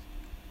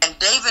 And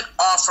David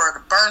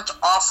offered burnt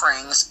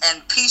offerings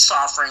and peace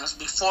offerings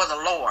before the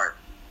Lord.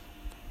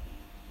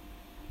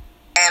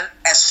 And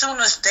as soon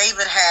as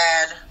David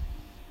had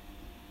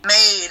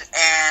made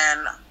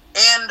an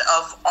end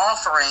of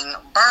offering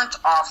burnt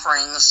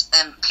offerings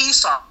and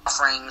peace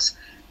offerings,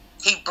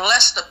 he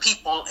blessed the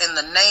people in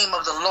the name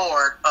of the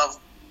Lord of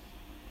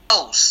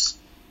hosts.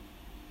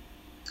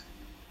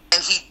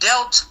 And he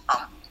dealt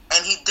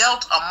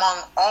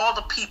among all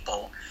the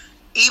people,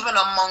 even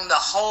among the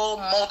whole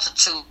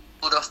multitude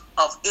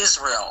of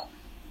Israel,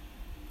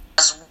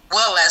 as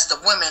well as the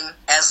women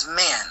as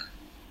men.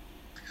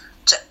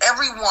 To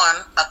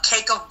everyone a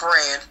cake of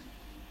bread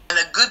and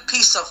a good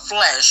piece of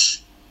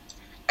flesh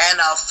and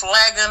a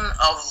flagon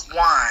of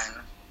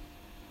wine.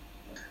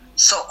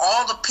 So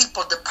all the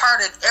people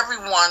departed,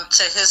 everyone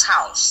to his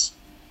house.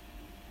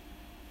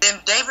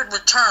 Then David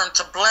returned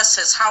to bless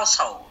his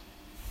household.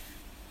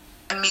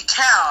 And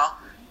Michal,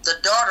 the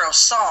daughter of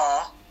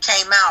Saul,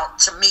 came out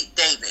to meet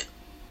David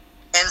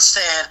and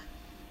said,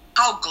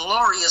 how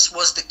glorious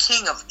was the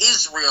king of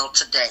Israel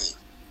today,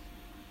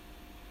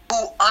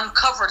 who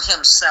uncovered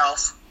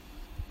himself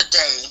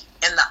today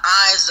in the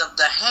eyes of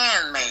the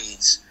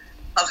handmaids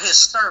of his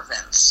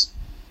servants,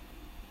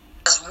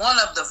 as one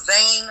of the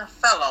vain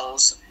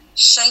fellows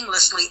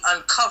shamelessly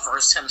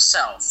uncovers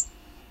himself.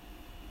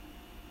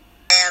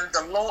 And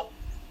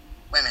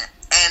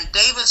and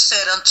David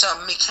said unto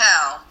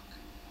Michal,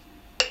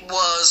 it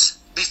was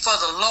before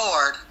the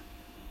Lord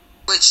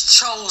which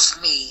chose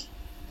me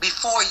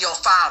before your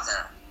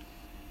father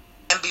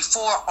and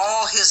before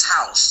all his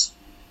house,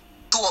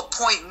 to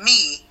appoint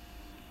me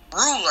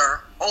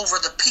ruler over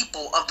the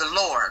people of the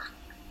Lord,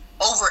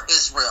 over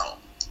Israel.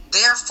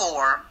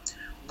 Therefore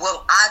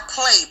will I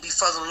play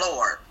before the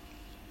Lord,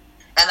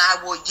 and I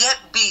will yet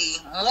be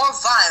more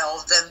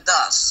vile than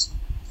thus,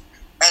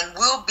 and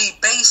will be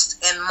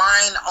based in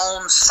mine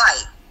own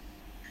sight,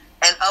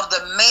 and of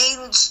the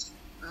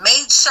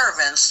maid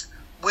servants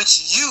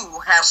which you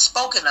have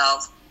spoken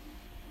of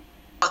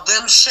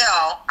them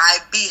shall I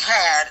be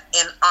had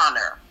in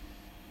honor.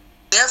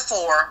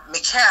 Therefore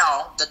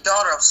Michal, the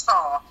daughter of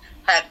Saul,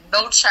 had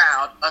no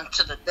child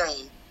unto the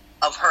day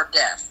of her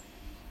death.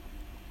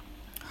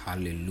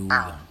 Hallelujah.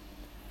 Wow.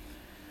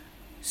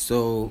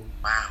 So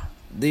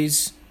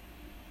this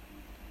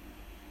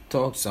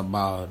talks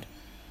about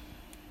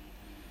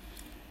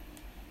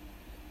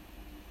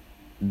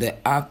the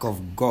ark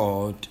of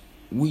God,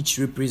 which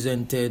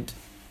represented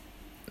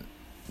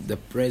the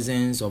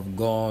presence of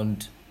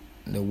God,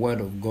 the word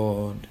of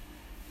God.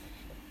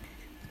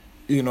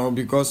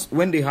 Because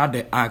when they had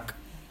the ark,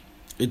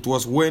 it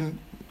was when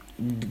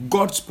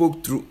God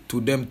spoke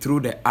to them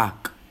through the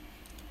ark.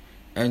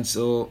 And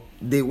so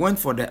they went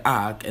for the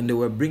ark and they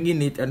were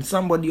bringing it, and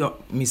somebody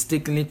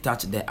mistakenly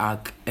touched the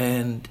ark,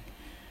 and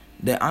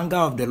the anger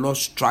of the Lord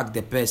struck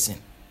the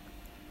person,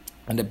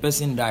 and the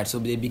person died. So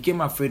they became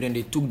afraid and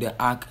they took the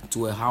ark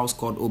to a house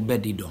called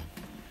Obededom.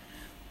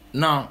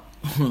 Now,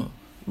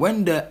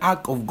 when the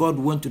ark of God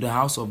went to the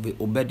house of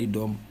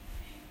Obed-Edom,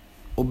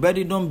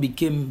 Obed-Edom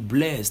became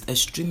blessed,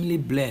 extremely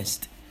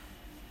blessed.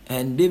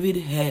 And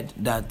David heard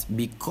that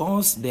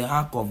because the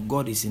ark of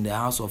God is in the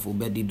house of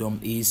Obed-Edom,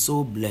 he is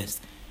so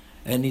blessed.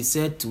 And he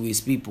said to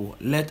his people,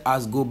 let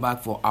us go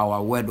back for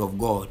our word of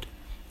God.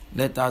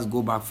 Let us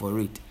go back for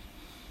it.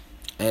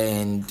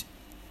 And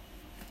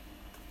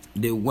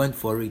they went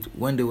for it.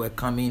 When they were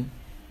coming,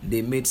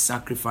 they made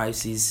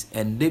sacrifices.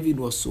 And David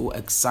was so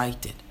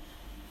excited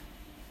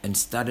and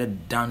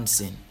started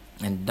dancing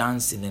and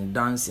dancing and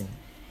dancing.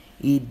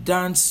 He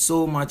danced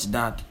so much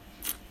that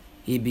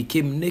he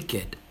became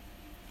naked.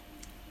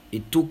 He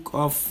took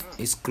off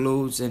his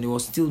clothes and he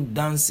was still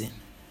dancing.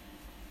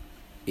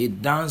 He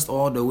danced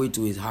all the way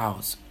to his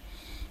house.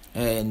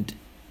 And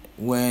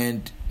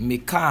when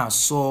Michal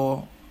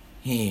saw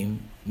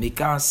him,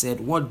 Michal said,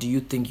 what do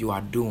you think you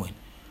are doing?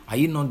 Are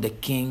you not the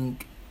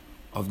king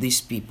of these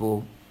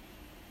people?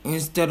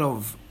 Instead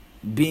of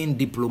being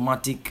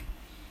diplomatic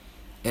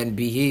and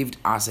behaved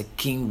as a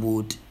king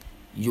would,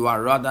 you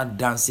are rather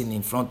dancing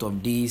in front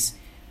of these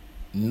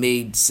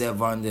maid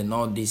servants and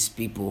all these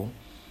people.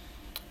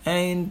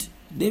 And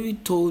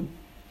David told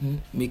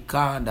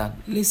Michal that,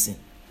 listen,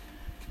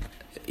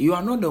 you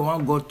are not the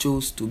one God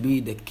chose to be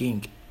the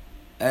king.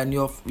 And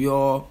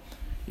your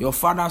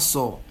father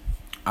Saul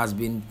has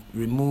been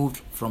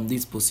removed from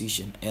this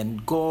position.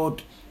 And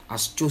God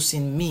has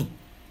chosen me.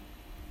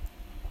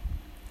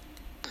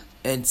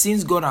 And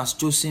since God has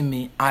chosen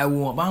me, I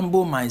will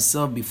humble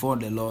myself before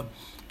the Lord.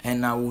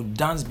 And I will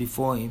dance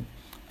before him.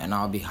 And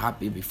I'll be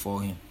happy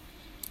before him.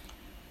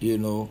 You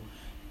know,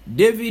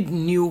 David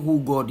knew who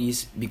God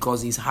is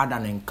because he's had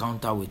an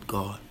encounter with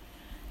God.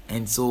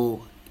 And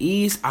so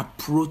his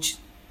approach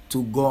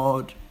to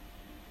God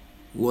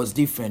was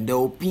different. The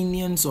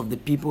opinions of the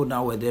people that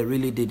were there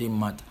really didn't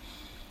matter.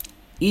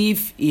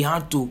 If he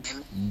had to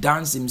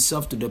dance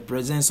himself to the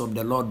presence of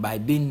the Lord by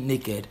being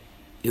naked,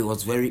 it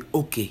was very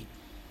okay.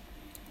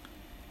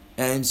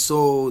 And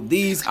so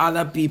these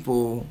other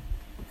people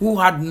who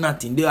had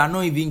nothing, they are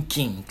not even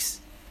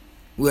kings,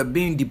 were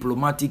being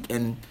diplomatic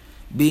and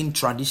being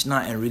traditional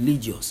and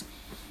religious.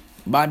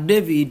 But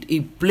David,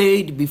 he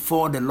played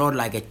before the Lord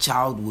like a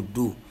child would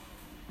do.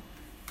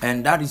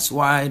 And that is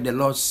why the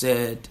Lord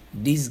said,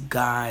 this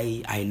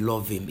guy, I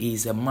love him. He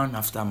is a man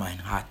after my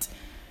heart.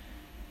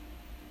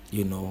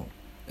 You know.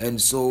 And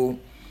so,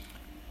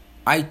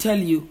 I tell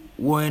you,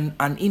 when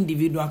an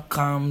individual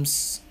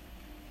comes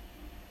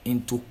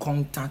into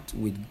contact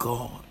with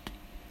God,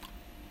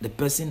 the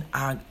person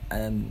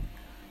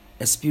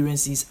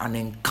experiences an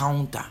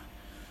encounter.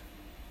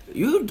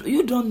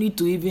 You don't need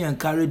to even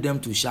encourage them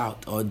to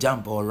shout or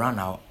jump or run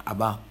out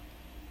about.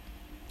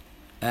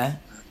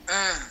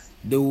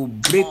 They will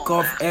break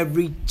off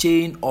every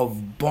chain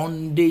of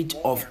bondage,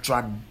 of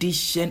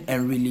tradition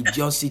and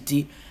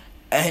religiosity,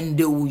 and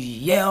they will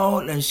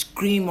yell and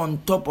scream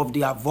on top of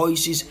their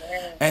voices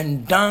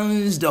and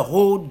dance the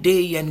whole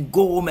day and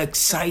go home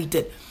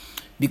excited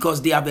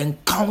because they have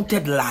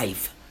encountered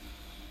life.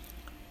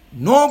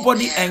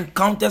 Nobody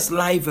encounters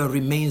life and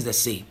remains the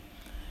same.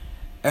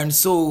 And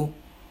so,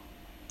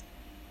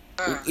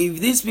 if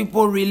these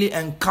people really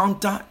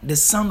encounter the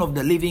Son of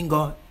the living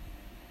God,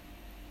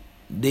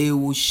 they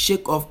will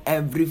shake off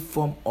every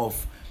form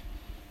of.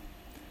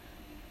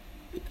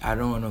 I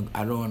don't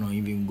want to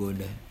even go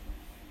there,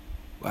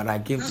 but I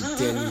came to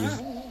tell you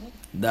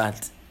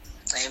that.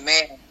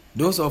 Amen.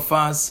 Those of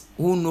us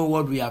who know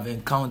what we have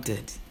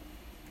encountered,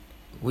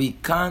 we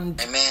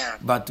can't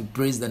but to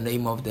praise the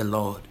name of the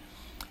Lord.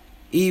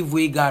 If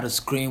we gotta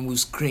scream, we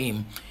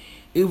scream.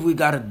 If we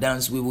gotta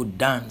dance, we will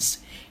dance.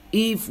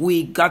 If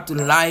we got to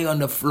lie on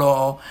the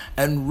floor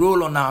and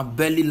roll on our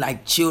belly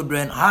like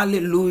children,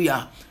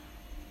 hallelujah.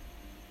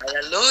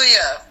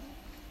 Hallelujah.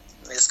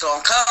 It's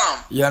gonna come.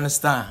 You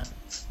understand?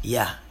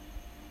 Yeah.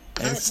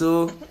 And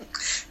so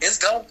it's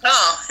gonna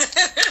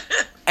come.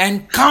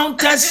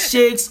 encounters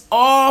shakes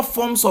all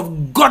forms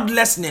of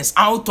godlessness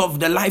out of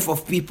the life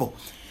of people.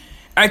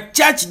 A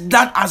church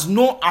that has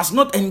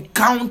not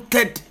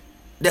encountered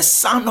the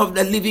Son of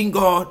the living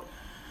God,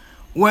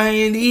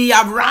 when he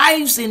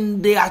arrives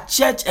in their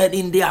church and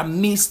in their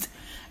midst,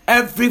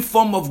 every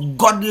form of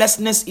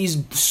godlessness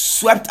is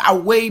swept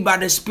away by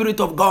the Spirit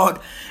of God,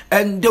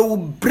 and they will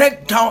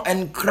break down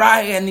and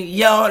cry and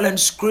yell and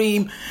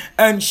scream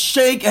and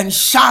shake and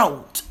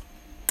shout.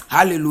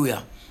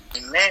 Hallelujah.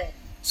 Amen.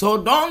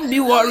 So don't be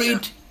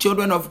worried,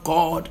 children of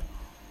God.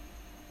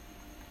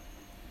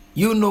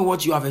 You know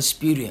what you have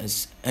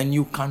experienced, and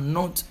you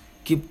cannot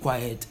keep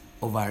quiet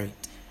over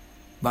it,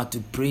 but to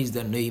praise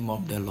the name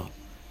of the Lord.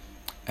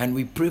 And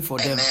we pray for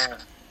them.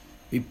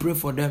 We pray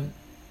for them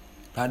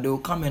that they will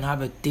come and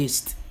have a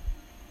taste.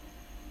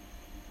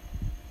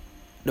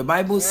 The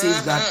Bible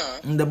says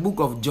that in the book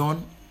of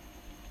John,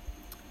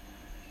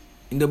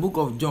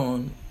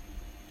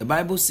 the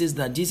Bible says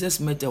that Jesus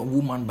met a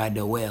woman by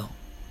the well.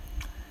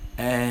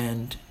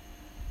 And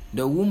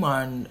the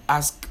woman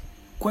asked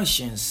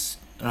questions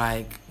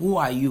like, who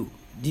are you?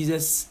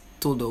 Jesus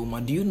told the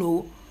woman, do you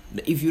know,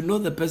 if you know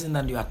the person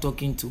that you are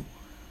talking to,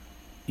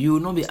 you will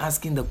not be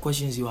asking the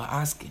questions you are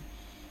asking.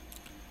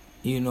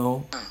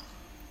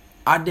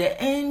 At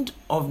the end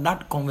of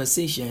that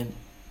conversation,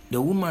 the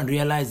woman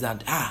realized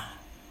that,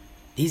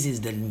 this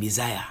is the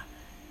Messiah,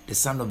 the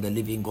Son of the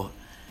living God.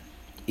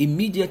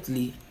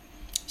 Immediately,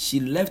 she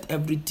left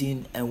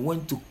everything and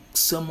went to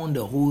summon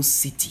the whole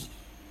city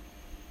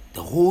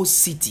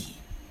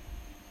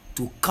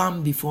to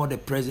come before the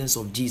presence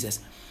of Jesus.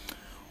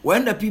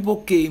 When the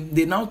people came,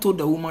 they now told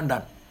the woman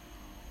that,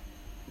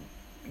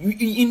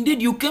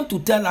 indeed, you came to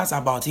tell us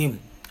about him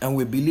and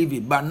we believe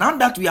it, but now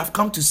that we have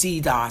come to see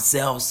it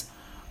ourselves,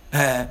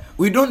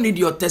 we don't need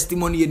your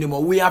testimony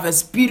anymore. We have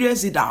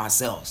experienced it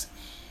ourselves.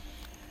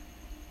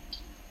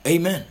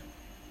 Amen.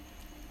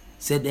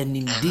 Said, and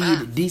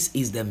indeed, this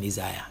is the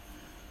Messiah.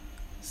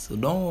 So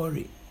don't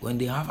worry. When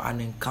they have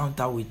an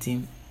encounter with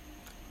him,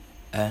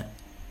 it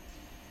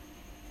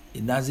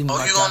doesn't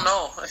matter. You don't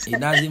know. It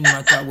doesn't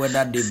matter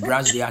whether they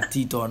brush their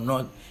teeth or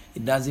not.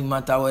 It doesn't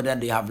matter whether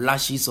they have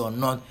lashes or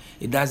not.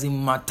 It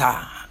doesn't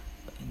matter.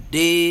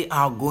 They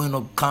are going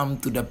to come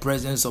to the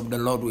presence of the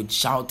Lord with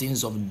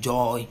shoutings of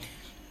joy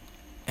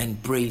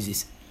and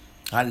praises.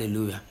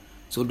 Hallelujah.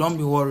 So don't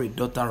be worried,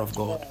 daughter of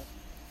God.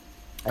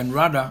 And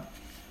rather,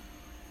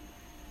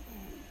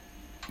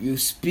 you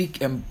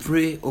speak and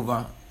pray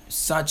over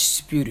such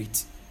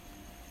spirit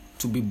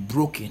to be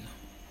broken.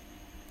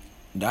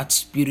 That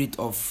spirit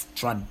of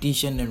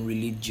tradition and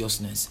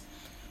religiousness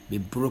be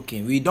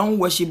broken. We don't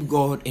worship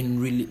God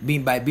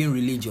by being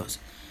religious.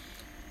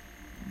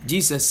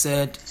 Jesus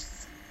said,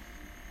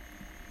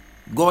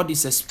 God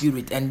is a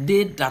spirit, and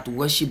they that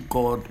worship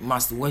God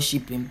must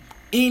worship him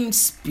in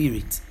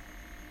spirit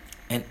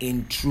and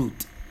in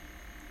truth.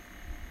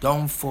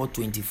 John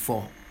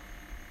 4:24.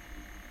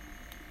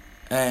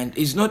 And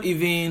it's not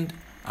even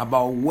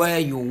about where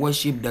you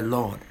worship the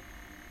Lord,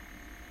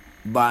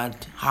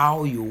 but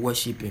how you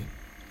worship him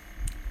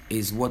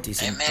is what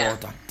is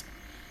important.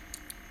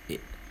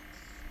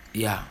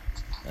 Yeah.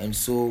 And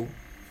so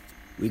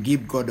we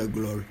give God the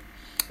glory.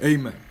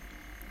 Amen.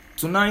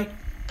 Tonight,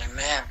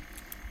 amen,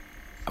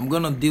 I'm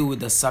going to deal with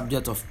the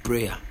subject of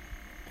prayer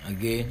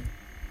again.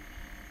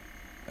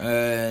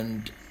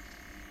 And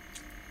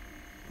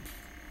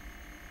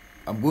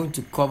I'm going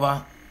to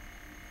cover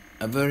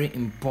a very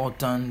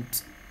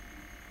important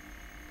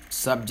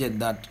subject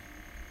that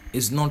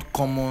is not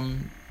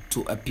common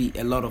to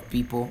a lot of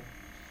people.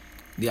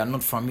 They are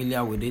not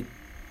familiar with it,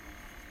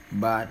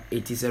 but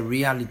it is a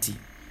reality.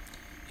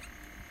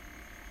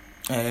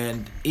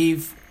 And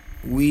if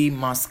we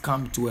must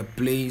come to a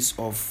place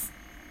of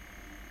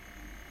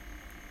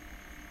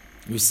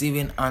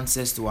receiving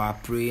answers to our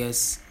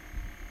prayers,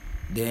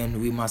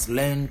 then we must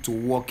learn to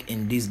walk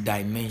in this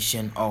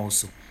dimension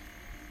also.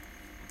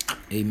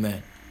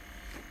 Amen.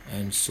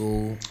 And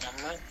so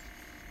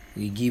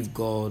we give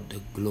God the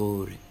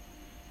glory.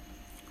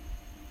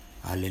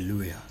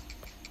 Hallelujah.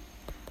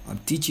 I'm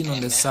teaching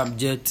on the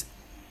subject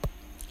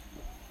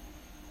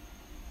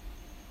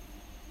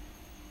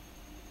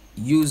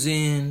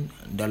using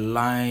the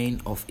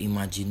line of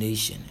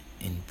imagination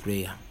in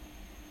prayer.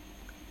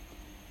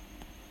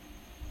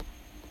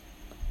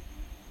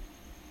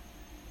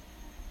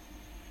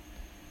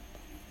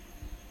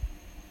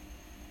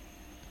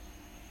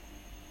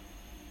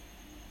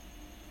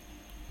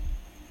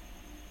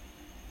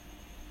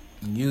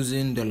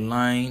 Using the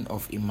line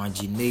of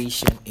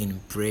imagination in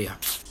prayer.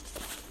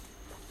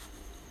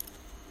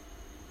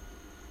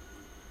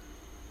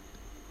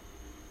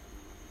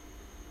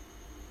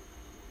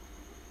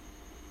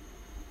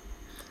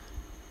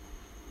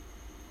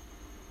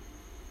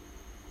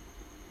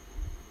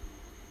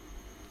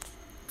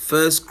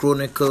 First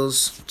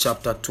Chronicles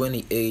chapter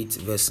 28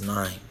 verse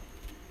 9.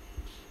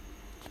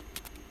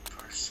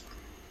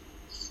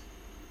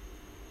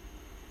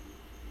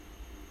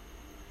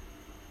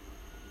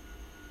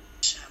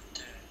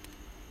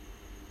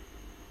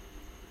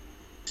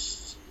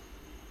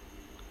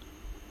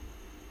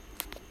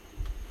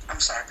 I'm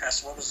sorry,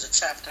 Pastor, what was the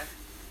chapter?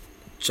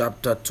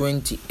 Chapter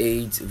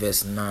 28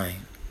 verse 9.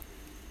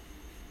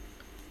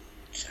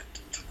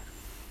 Chapter 20.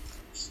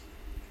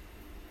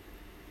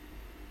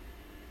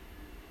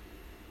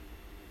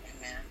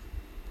 Amen.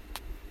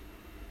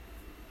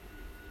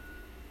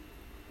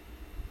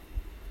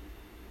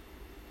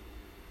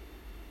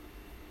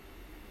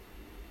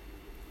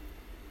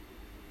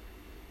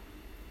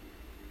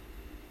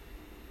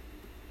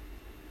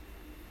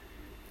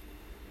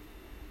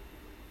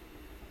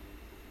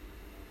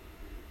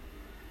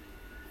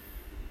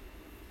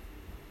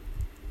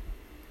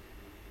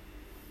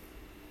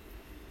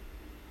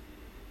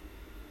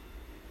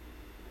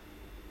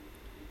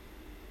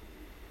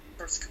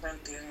 First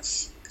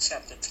Corinthians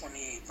chapter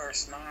 28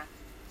 verse 9.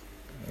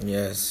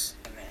 Yes.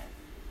 Amen.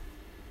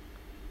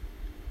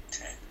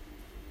 Okay.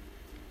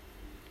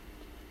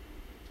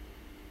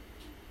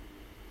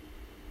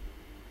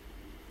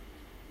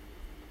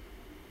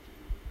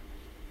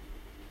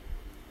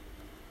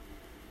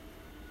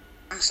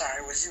 I'm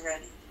sorry, was you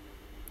ready?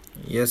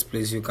 Yes,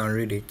 please, you can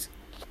read it.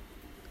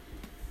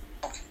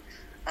 Okay.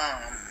 1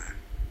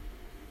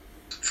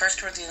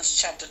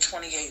 Corinthians chapter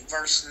 28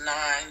 verse 9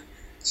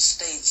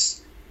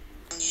 states,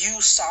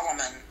 "You,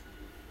 Solomon,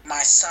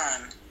 my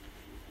son,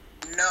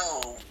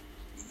 know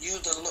you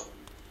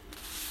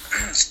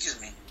excuse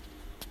me.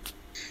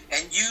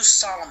 And you,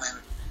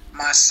 Solomon,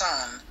 my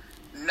son,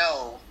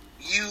 know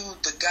you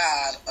the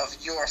God of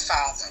your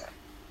father,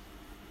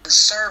 and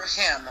serve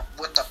him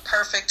with a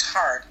perfect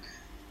heart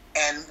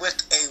and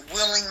with a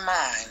willing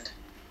mind.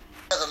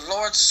 For the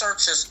Lord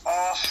searches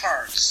all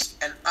hearts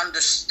and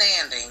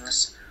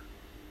understandings,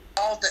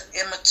 all the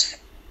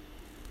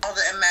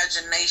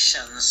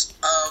imaginations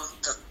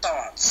of the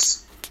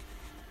thoughts.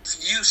 If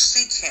you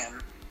seek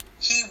him,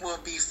 he will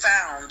be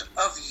found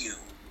of you.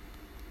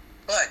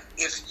 But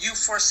if you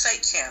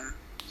forsake him,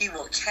 he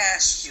will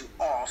cast you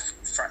off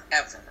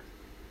forever."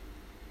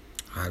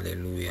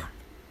 Hallelujah.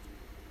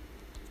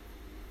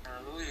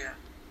 Hallelujah.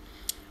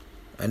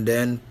 And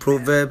then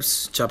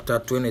Proverbs chapter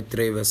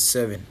 23 verse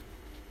 7.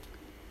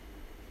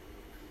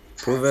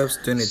 Proverbs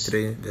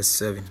 23 verse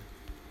 7.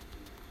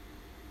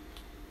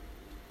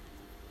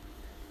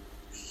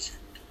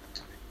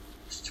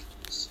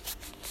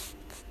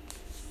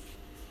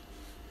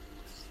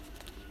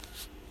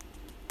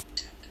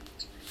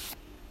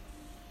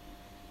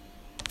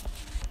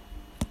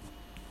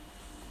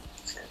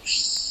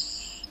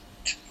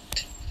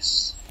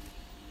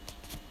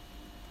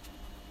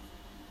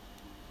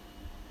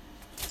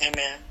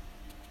 Amen.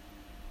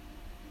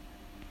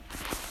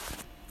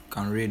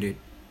 Can read it.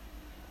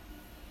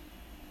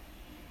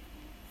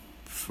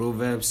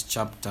 Proverbs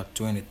chapter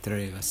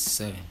 23 verse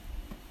 7.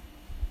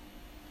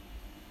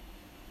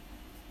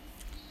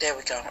 There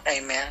we go.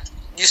 Amen.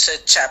 You said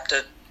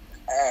chapter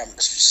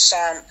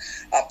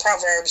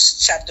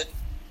Proverbs chapter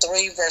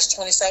 3 verse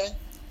 27?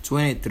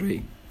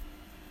 23.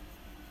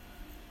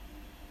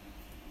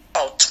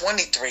 Oh,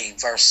 23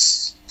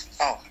 verse.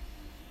 Oh.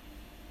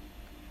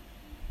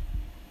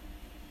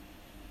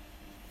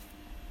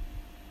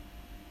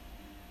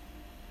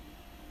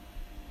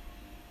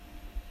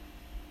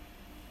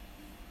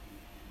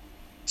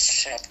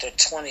 Chapter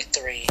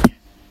 23.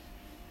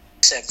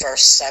 Said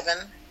verse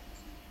 7?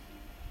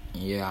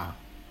 Yeah.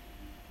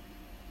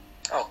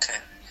 Okay.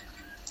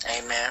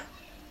 Amen.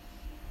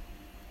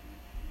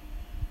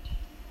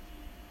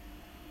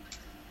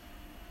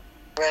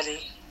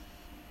 Ready?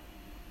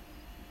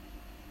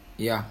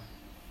 Yeah.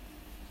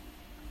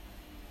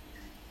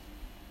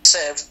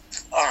 Said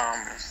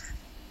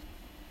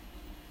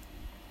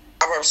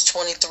Proverbs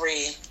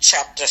 23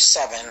 chapter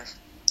 7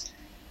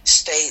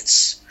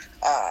 states,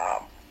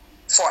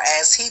 "For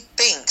as he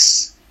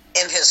thinks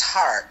in his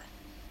heart,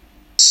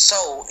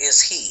 so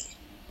is he.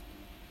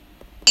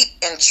 Eat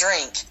and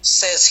drink,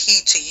 says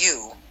he to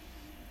you,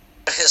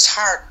 but his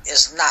heart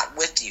is not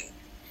with you."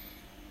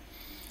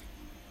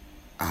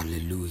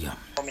 Hallelujah.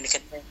 Want me to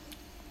continue?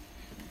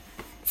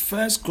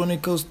 First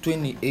Chronicles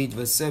 28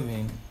 verse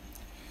 7.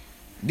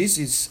 This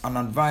is an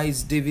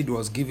advice David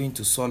was giving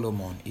to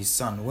Solomon, his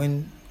son,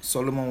 when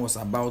Solomon was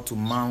about to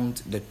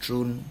mount the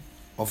throne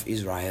of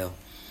Israel.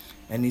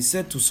 And he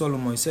said to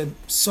Solomon, he said,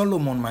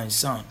 "Solomon, my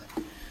son,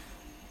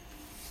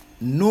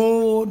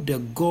 know the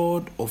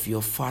God of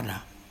your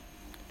father.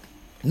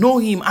 Know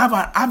him.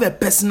 Have a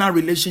personal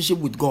relationship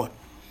with God.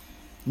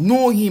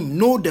 Know him.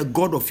 Know the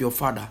God of your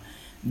father.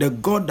 The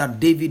God that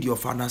David, your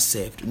father,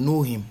 served.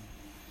 Know him.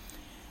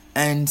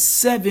 And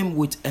serve him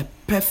with a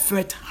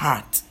perfect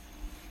heart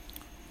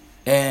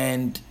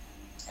and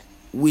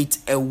with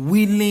a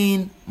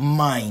willing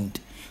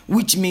mind."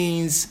 Which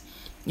means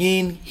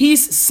in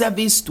his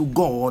service to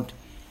God,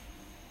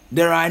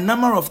 there are a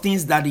number of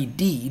things that he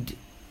did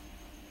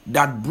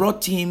that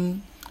brought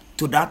him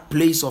to that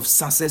place of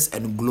success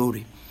and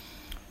glory.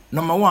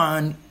 Number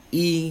one,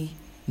 he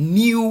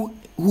knew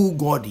who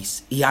God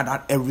is. He had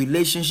a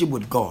relationship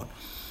with God.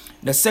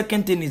 The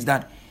second thing is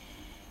that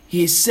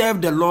he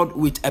served the Lord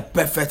with a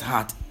perfect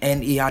heart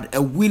and he had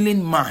a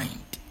willing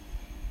mind.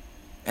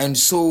 And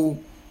so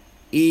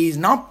he is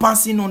now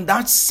passing on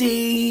that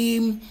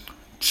same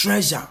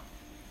treasure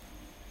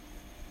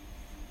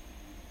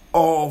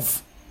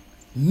of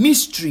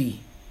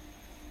mystery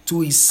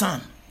to his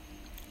son,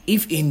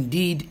 if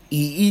indeed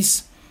he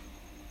is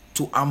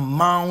to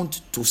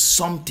amount to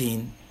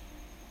something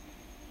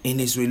in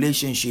his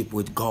relationship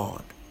with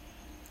God.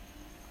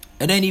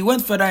 And then he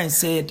went further and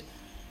said,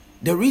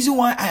 "The reason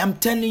why I am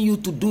telling you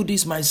to do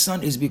this, my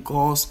son, is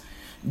because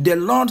the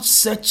Lord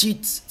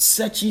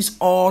searches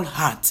all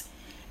hearts,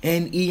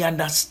 and he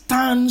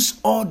understands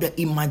all the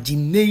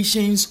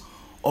imaginations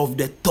of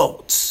the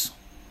thoughts.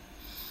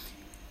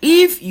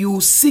 If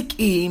you seek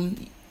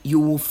him, you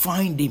will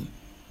find him.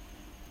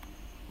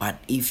 But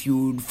if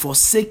you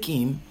forsake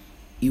him,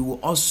 he will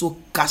also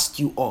cast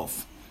you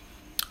off."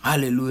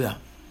 Hallelujah.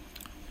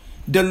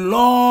 The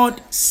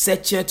Lord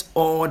searcheth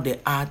all the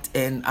heart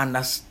and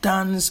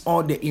understands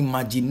all the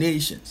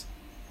imaginations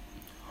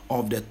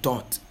of the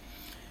thought.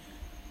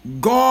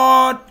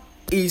 God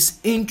is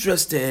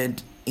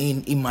interested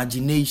in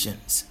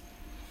imaginations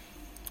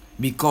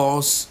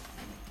because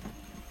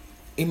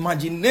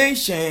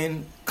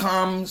imagination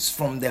comes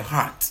from the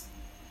heart.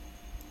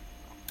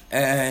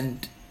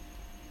 And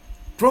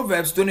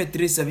Proverbs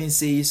 23:7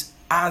 says,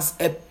 as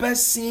a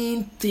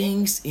person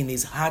thinks in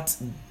his heart,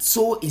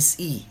 so is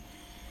he.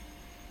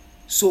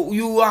 So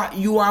you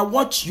are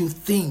what you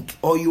think,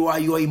 or you are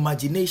your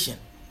imagination.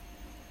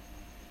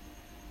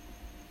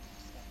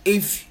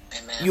 If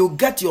you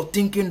get your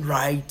thinking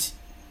right,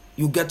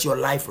 you get your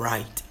life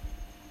right.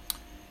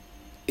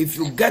 If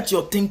you get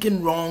your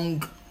thinking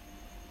wrong,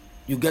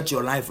 you get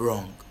your life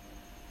wrong.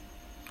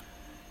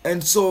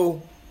 And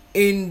so,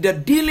 in the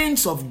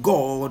dealings of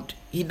God,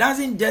 He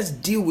doesn't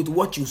just deal with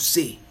what you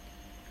say,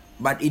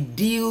 but it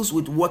deals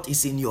with what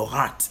is in your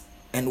heart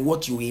and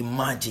what you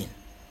imagine.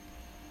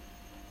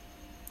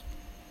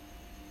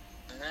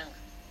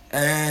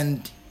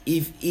 And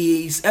if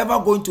He is ever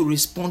going to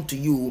respond to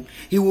you,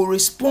 He will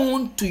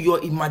respond to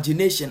your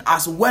imagination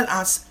as well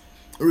as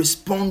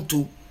respond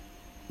to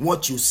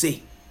what you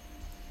say.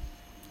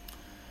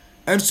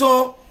 And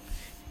so,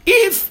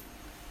 if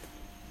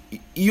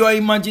your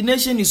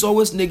imagination is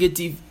always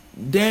negative,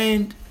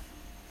 then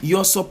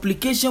your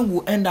supplication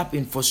will end up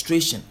in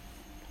frustration.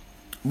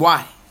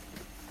 Why?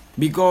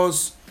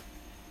 Because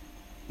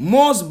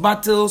most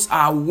battles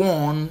are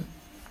won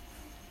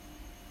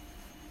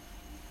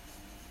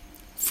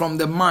from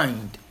the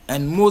mind,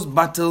 and most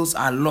battles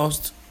are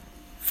lost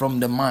from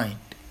the mind.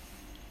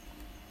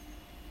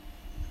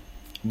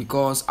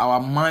 Because our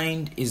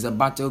mind is the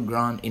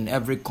battleground in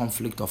every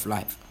conflict of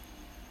life.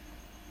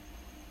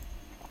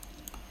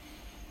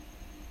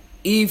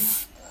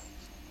 If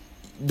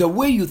the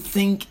way you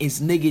think is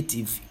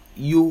negative,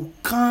 you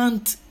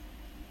can't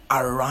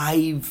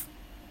arrive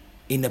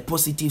in a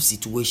positive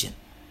situation.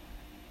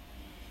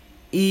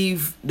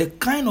 If the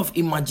kind of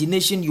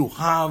imagination you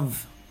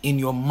have in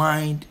your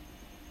mind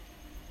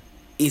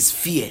is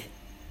fear,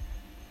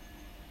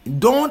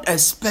 don't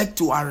expect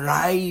to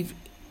arrive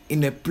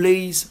in a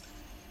place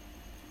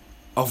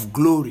of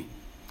glory,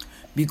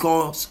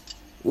 because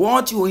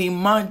what you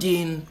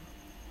imagine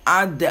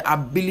has the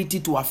ability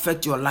to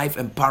affect your life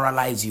and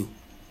paralyze you.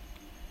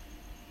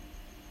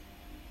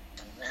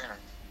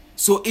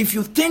 So if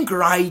you think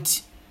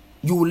right,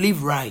 you will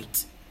live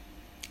right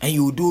and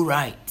you will do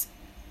right.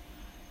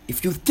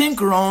 If you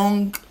think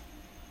wrong,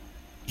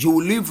 you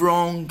will live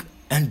wrong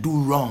and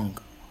do wrong,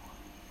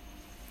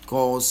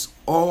 because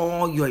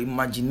all your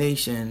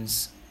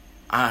imaginations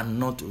are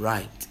not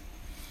right.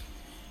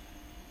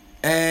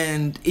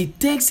 And it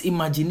takes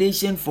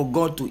imagination for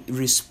God to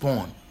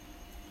respond.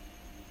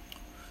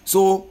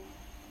 So,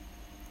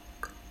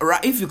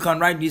 if you can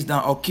write this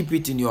down or keep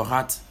it in your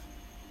heart,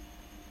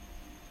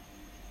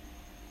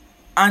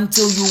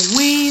 until you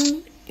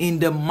win in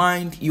the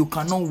mind, you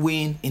cannot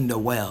win in the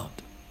world.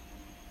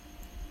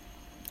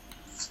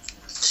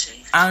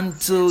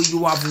 Until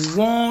you have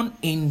won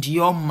in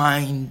your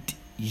mind,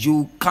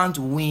 you can't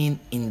win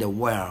in the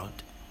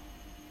world.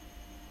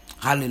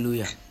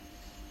 Hallelujah.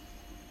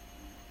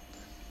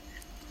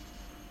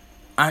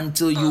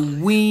 Until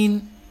you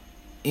win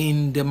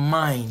in the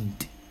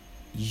mind,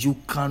 you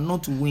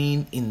cannot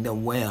win in the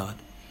world.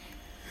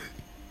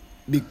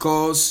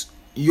 Because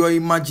your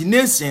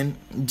imagination,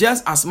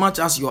 just as much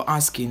as you're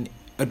asking,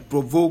 it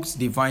provokes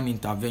divine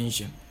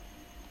intervention.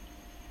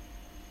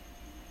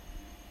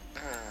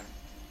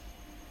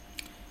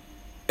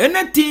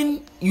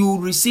 Anything you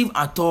receive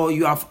at all,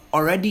 you have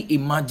already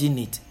imagined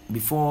it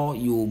before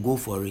you go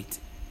for it.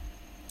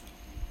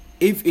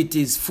 If it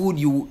is food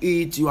you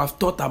eat, you have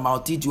thought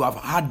about it, you have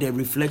had the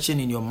reflection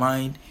in your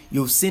mind,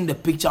 you've seen the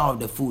picture of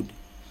the food.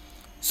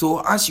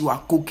 So as you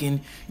are cooking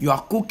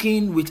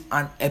with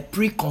a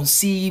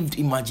preconceived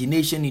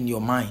imagination in your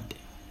mind.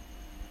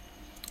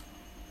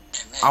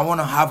 I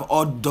want to have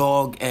hot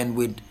dog and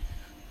with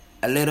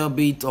a little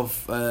bit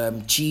of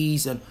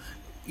cheese, and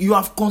you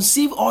have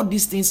conceived all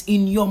these things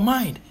in your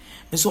mind.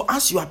 And so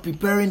as you are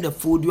preparing the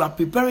food, you are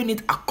preparing it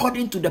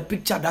according to the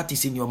picture that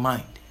is in your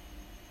mind.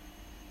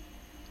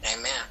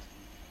 Amen.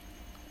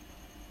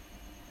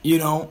 You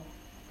know,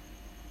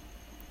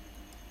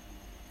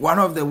 one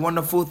of the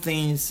wonderful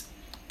things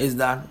is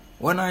that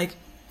when I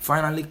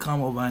finally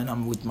come over and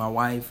I'm with my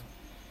wife,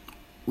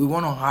 we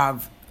want to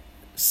have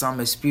some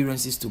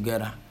experiences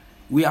together.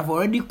 We have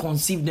already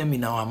conceived them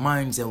in our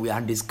minds and we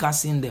are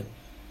discussing them.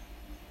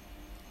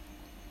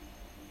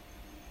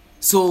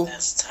 So,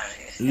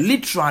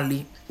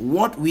 literally,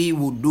 what we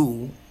will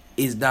do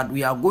is that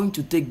we are going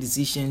to take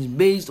decisions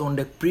based on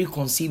the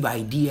preconceived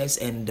ideas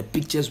and the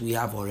pictures we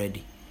have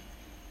already.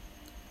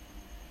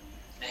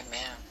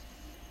 Amen.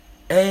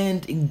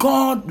 And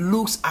God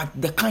looks at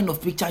the kind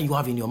of picture you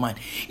have in your mind.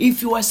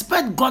 If you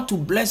expect God to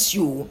bless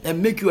you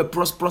and make you a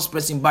prosperous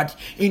person, but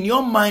in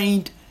your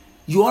mind,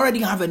 you already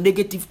have a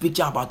negative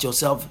picture about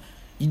yourself,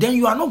 then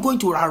you are not going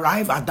to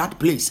arrive at that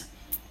place.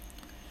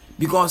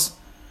 Because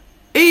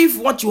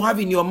if what you have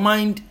in your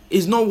mind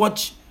is not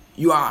what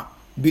you are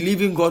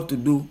believing God to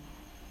do,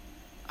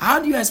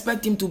 how do you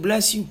expect Him to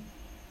bless you?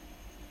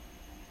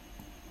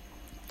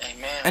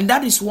 Amen. And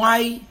that is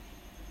why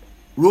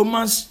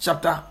Romans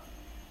chapter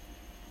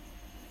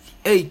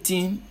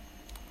 18,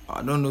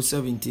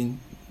 17,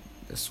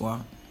 this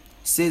one,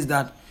 says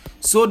that,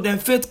 so then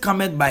faith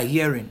cometh by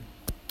hearing,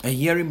 and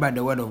hearing by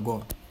the word of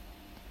God.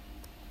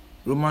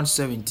 Romans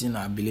 17,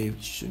 I believe.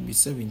 It should be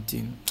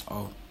 17.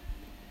 Oh,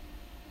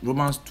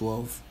 Romans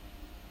 12.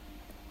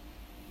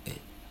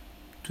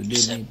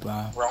 Today,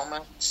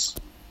 Romans.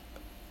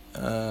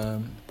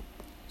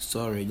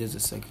 Sorry, just a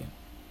second.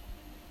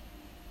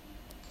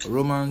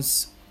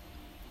 Romans,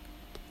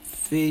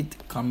 faith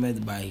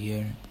cometh by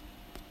hearing.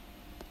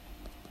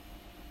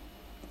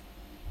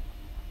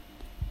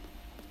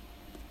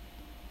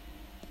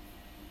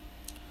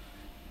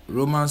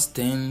 Romans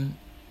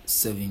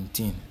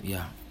 10:17.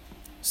 Yeah,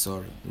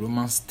 sorry.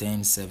 Romans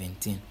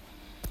 10:17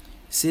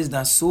 says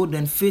that so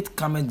then faith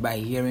cometh by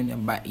hearing,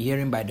 and by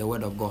hearing by the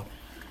word of God.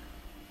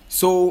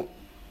 So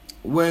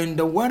when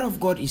the word of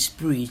God is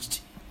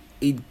preached,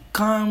 it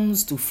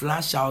comes to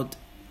flash out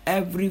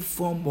every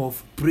form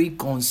of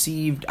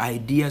preconceived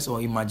ideas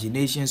or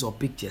imaginations or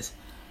pictures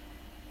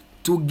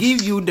to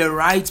give you the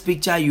right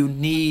picture you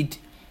need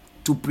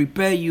to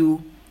prepare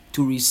you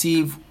to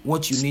receive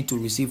what you need to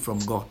receive from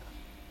God.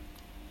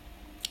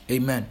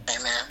 Amen.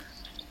 Amen.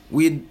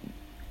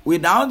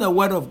 Without the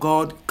word of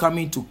God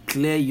coming to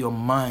clear your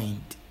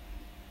mind,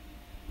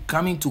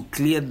 coming to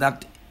clear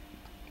that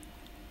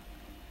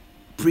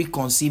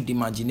preconceived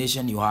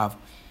imagination you have,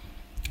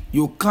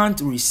 you can't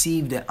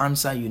receive the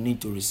answer you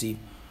need to receive.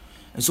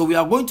 And so we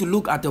are going to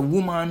look at a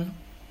woman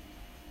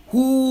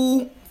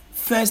who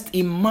first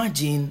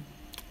imagined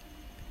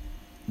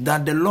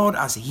that the Lord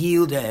has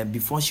healed her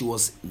before she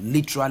was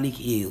literally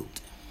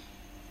healed.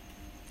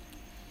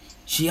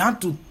 She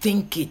had to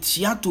think it,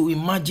 she had to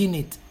imagine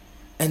it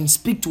and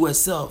speak to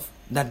herself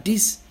that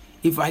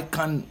if I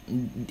can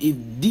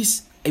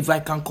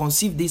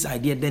conceive this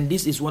idea, then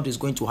this is what is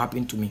going to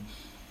happen to me.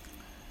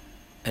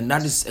 And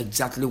that is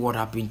exactly what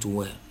happened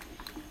to her.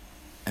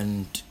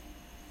 And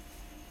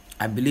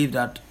I believe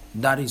that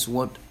is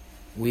what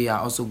we are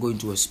also going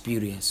to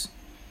experience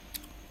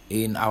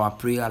in our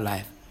prayer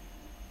life.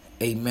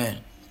 Amen.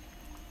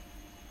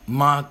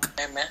 Mark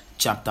Amen.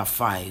 Chapter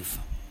 5,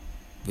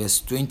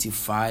 verse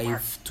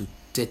 25 to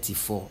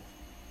 34.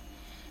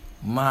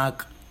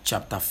 Mark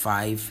chapter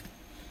 5,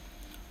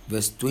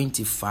 verse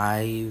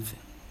 25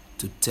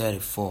 to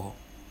 34.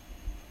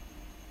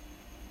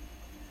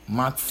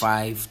 Mark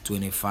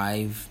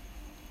 5:25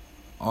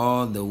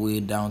 all the way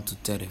down to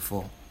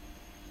 34.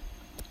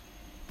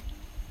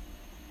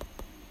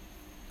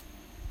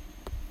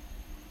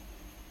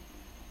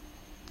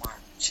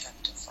 Mark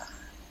chapter 5.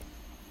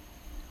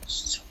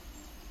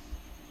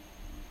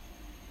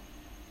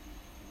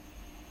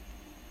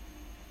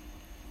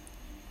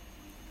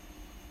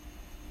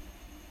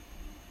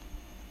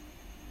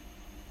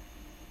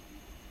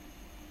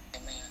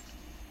 Amen.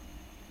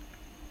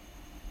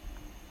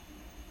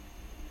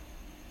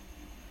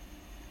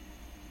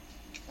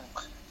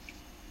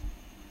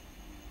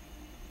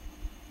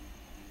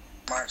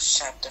 Mark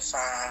chapter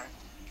 5,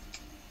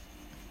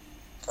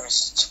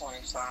 verse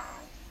 25.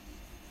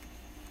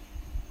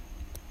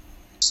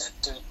 Is it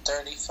through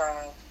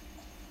 35?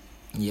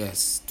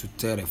 Yes, to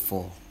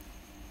 34.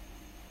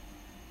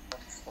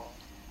 34.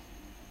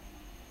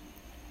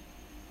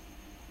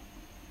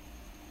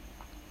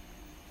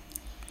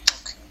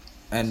 Okay.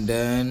 And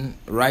then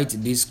write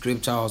this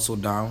scripture also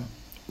down.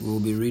 We'll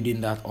be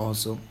reading that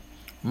also.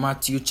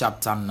 Matthew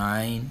chapter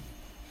 9,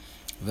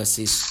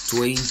 verses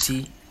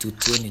 20 to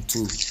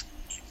 22.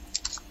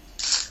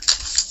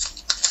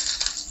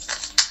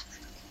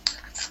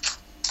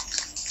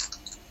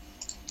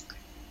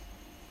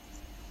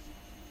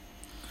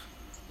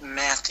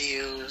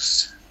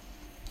 Matthew's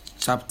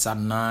chapter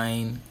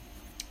 9,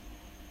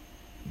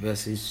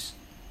 verses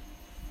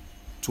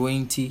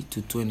 20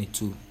 to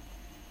 22.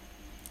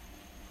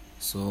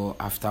 So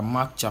after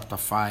Mark chapter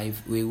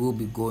 5, we will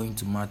be going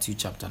to Matthew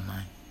chapter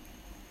 9.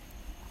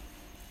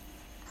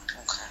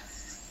 Okay.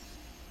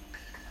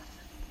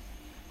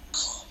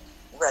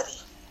 Ready.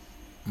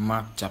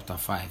 Mark chapter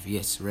 5.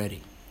 Yes,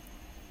 ready.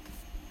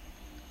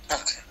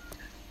 Okay.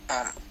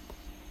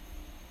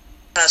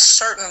 A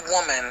certain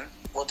woman,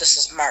 well, this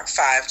is Mark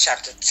 5,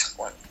 chapter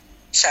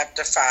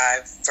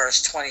 5,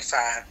 verse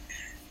 25.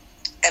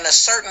 And a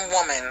certain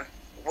woman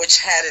which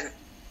had an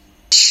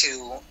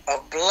issue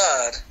of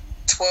blood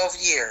 12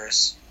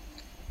 years,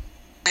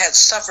 had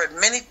suffered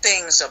many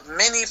things of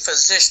many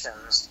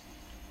physicians,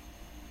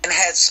 and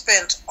had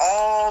spent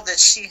all that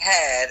she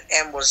had,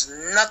 and was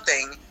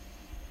nothing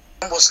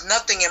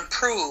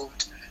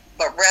improved,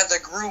 but rather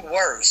grew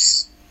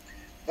worse.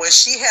 When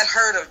she had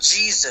heard of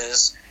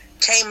Jesus,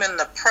 came in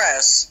the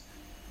press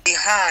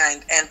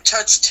behind and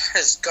touched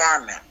his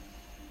garment.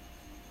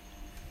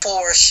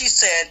 For she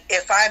said,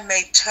 if I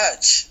may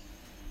touch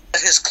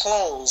his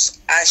clothes,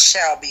 I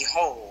shall be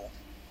whole.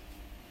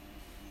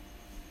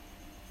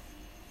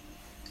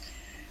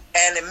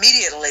 And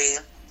immediately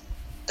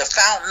the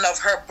fountain of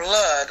her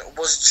blood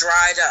was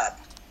dried up,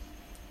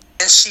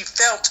 and she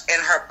felt in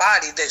her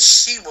body that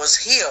she was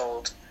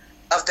healed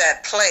of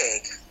that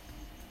plague.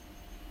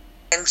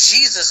 And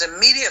Jesus,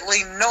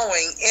 immediately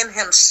knowing in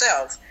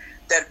himself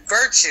that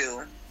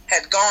virtue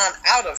had gone out of